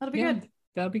 that'll be good.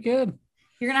 That'll be good.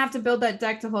 You're gonna have to build that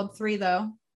deck to hold 3,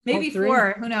 though. Maybe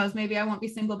 4. Who knows? Maybe I won't be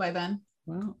single by then.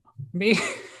 Well, me.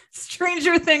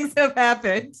 Stranger things have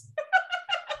happened.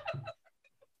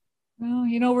 Well,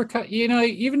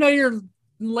 even though you're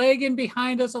lagging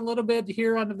behind us a little bit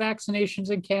here on the vaccinations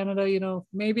in Canada,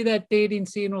 maybe that dating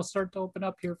scene will start to open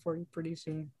up here for you pretty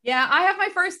soon. Yeah, I have my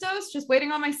first dose, just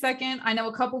waiting on my second. I know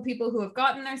a couple people who have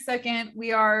gotten their second.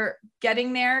 We are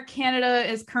getting there. Canada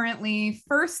is currently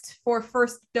first for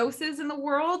first doses in the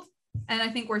world, and I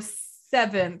think we're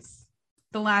 7th,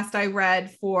 the last I read,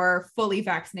 for fully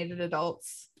vaccinated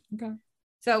adults. Okay.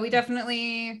 So we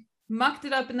definitely mucked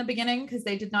it up in the beginning because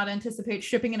they did not anticipate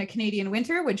shipping in a Canadian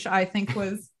winter, which I think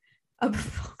was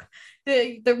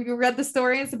you read the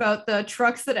stories about the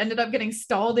trucks that ended up getting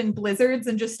stalled in blizzards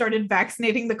and just started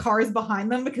vaccinating the cars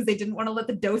behind them because they didn't want to let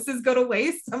the doses go to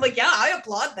waste. I'm like, yeah, I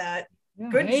applaud that. Yeah,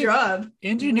 good job.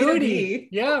 Ingenuity.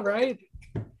 Yeah, right.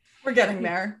 We're getting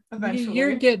there eventually.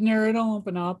 You're getting there. It'll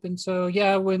open up. And so,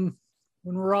 yeah, when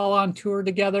we're all on tour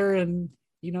together and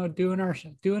doing our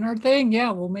thing,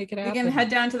 yeah, we'll make it happen. We can head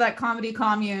down to that comedy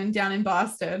commune down in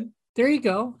Boston. There you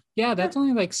go. Yeah, that's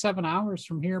only like 7 hours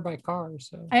from here by car.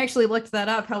 So I actually looked that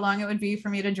up, how long it would be for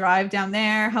me to drive down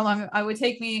there, how long it would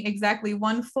take me exactly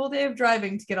 1 full day of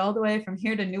driving to get all the way from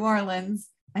here to New Orleans.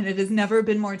 And it has never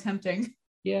been more tempting.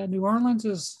 Yeah, New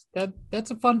Orleans that's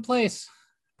a fun place.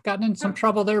 Gotten in some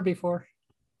trouble there before.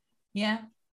 Yeah.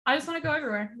 I just want to go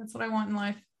everywhere. That's what I want in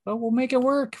life. But we'll make it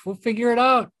work. We'll figure it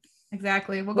out.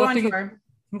 Exactly. We'll go on tour.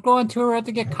 We'll go on tour. We have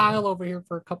to get Kyle over here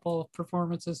for a couple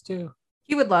performances too.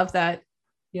 He would love that.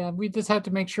 Yeah, we just have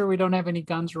to make sure we don't have any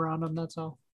guns around him. That's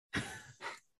all.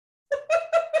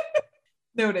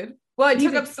 Noted. Well, I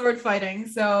took up sword fighting,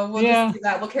 so we'll just do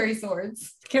that. We'll carry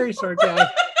swords. Carry swords, yeah.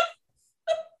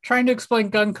 Trying to explain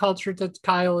gun culture to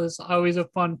Kyle is always a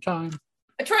fun time.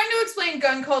 Trying to explain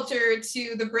gun culture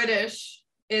to the British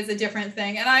is a different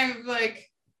thing. And I'm like,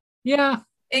 yeah.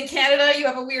 In Canada, you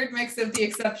have a weird mix of the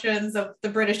exceptions of the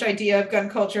British idea of gun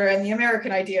culture and the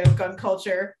American idea of gun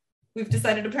culture. We've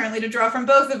decided apparently to draw from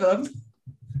both of them.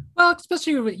 Well,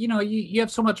 especially, you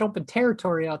have so much open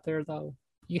territory out there, though.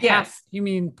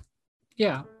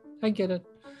 Yeah, I get it.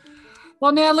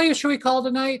 Well, Natalie, should we call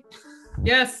tonight?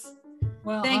 Yes.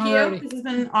 Well, thank you. This has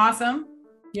been awesome.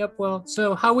 Yep. Well,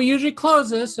 so how we usually close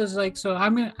this is like, so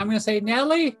I'm gonna say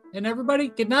Natalie and everybody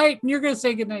good night, and you're gonna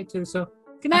say good night too. So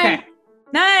good night. Okay.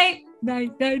 Night.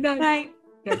 Night. Night. Night. Night.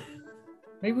 Okay.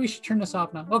 Maybe we should turn this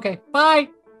off now. Okay. Bye.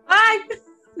 Bye.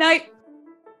 Night.